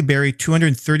respectfully bury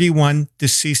 231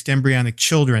 deceased embryonic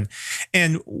children.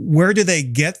 And where do they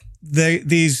get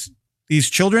these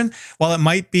children? Well, it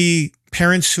might be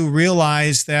parents who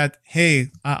realize that,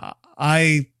 hey,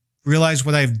 I realize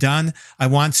what I've done. I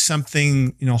want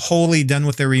something, holy done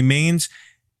with their remains.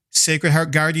 Sacred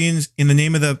Heart Guardians, in the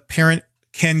name of the parent,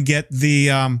 can get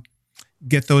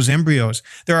those embryos.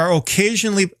 There are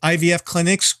occasionally IVF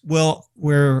clinics will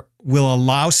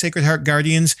allow Sacred Heart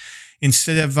Guardians,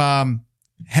 instead of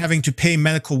having to pay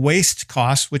medical waste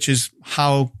costs, which is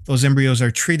how those embryos are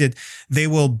treated, they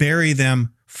will bury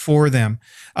them for them.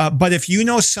 But if you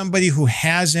know somebody who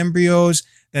has embryos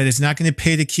that is not going to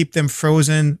pay to keep them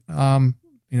frozen,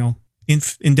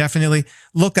 indefinitely,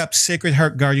 look up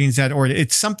sacredheartguardians.org.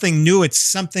 It's something new. It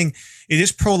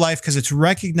is pro-life because it's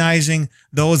recognizing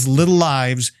those little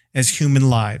lives as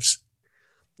human lives.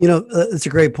 It's a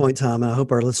great point, Tom, and I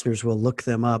hope our listeners will look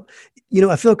them up.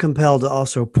 I feel compelled to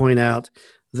also point out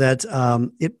that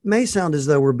it may sound as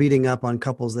though we're beating up on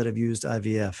couples that have used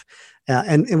IVF,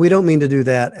 and we don't mean to do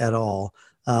that at all.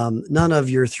 None of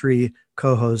your three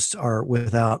co-hosts are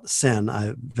without sin,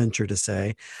 I venture to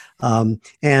say. And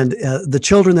the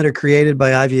children that are created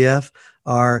by IVF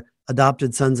are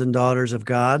adopted sons and daughters of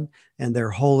God, and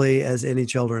they're holy as any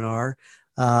children are.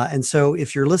 And so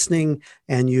if you're listening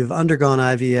and you've undergone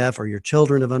IVF or your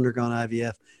children have undergone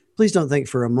IVF, please don't think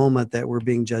for a moment that we're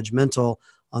being judgmental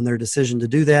on their decision to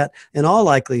do that. In all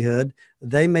likelihood,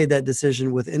 they made that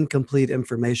decision with incomplete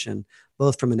information,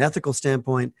 both from an ethical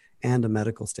standpoint and a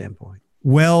medical standpoint.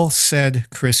 Well said,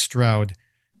 Chris Stroud.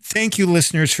 Thank you,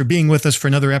 listeners, for being with us for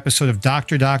another episode of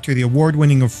Dr. Doctor, the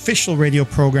award-winning official radio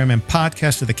program and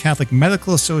podcast of the Catholic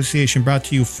Medical Association, brought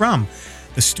to you from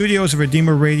the studios of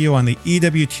Redeemer Radio on the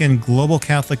EWTN Global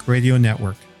Catholic Radio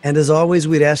Network. And as always,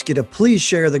 we'd ask you to please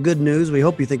share the good news. We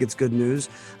hope you think it's good news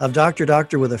of Dr.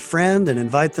 Doctor with a friend and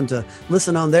invite them to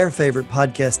listen on their favorite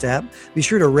podcast app. Be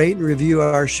sure to rate and review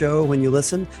our show when you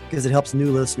listen because it helps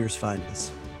new listeners find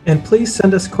us. And please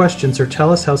send us questions or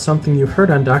tell us how something you heard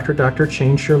on Dr. Doctor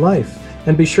changed your life.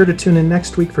 And be sure to tune in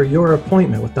next week for your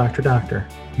appointment with Dr. Doctor.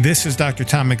 This is Dr.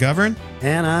 Tom McGovern.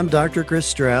 And I'm Dr. Chris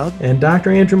Stroud. And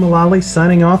Dr. Andrew Mullally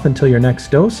signing off until your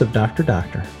next dose of Dr.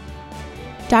 Doctor.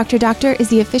 Dr. Doctor is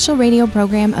the official radio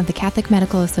program of the Catholic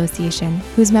Medical Association,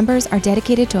 whose members are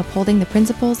dedicated to upholding the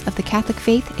principles of the Catholic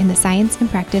faith in the science and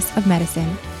practice of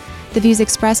medicine. The views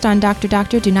expressed on Dr.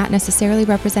 Doctor do not necessarily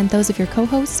represent those of your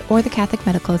co-hosts or the Catholic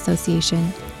Medical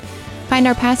Association. Find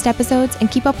our past episodes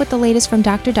and keep up with the latest from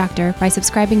Dr. Doctor by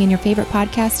subscribing in your favorite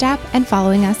podcast app and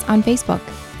following us on Facebook.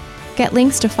 Get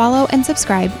links to follow and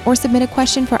subscribe or submit a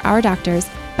question for our doctors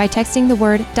by texting the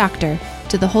word doctor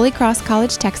to the Holy Cross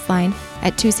College text line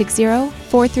at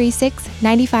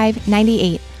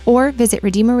 260-436-9598 or visit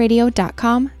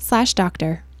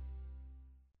redeemerradio.com/doctor.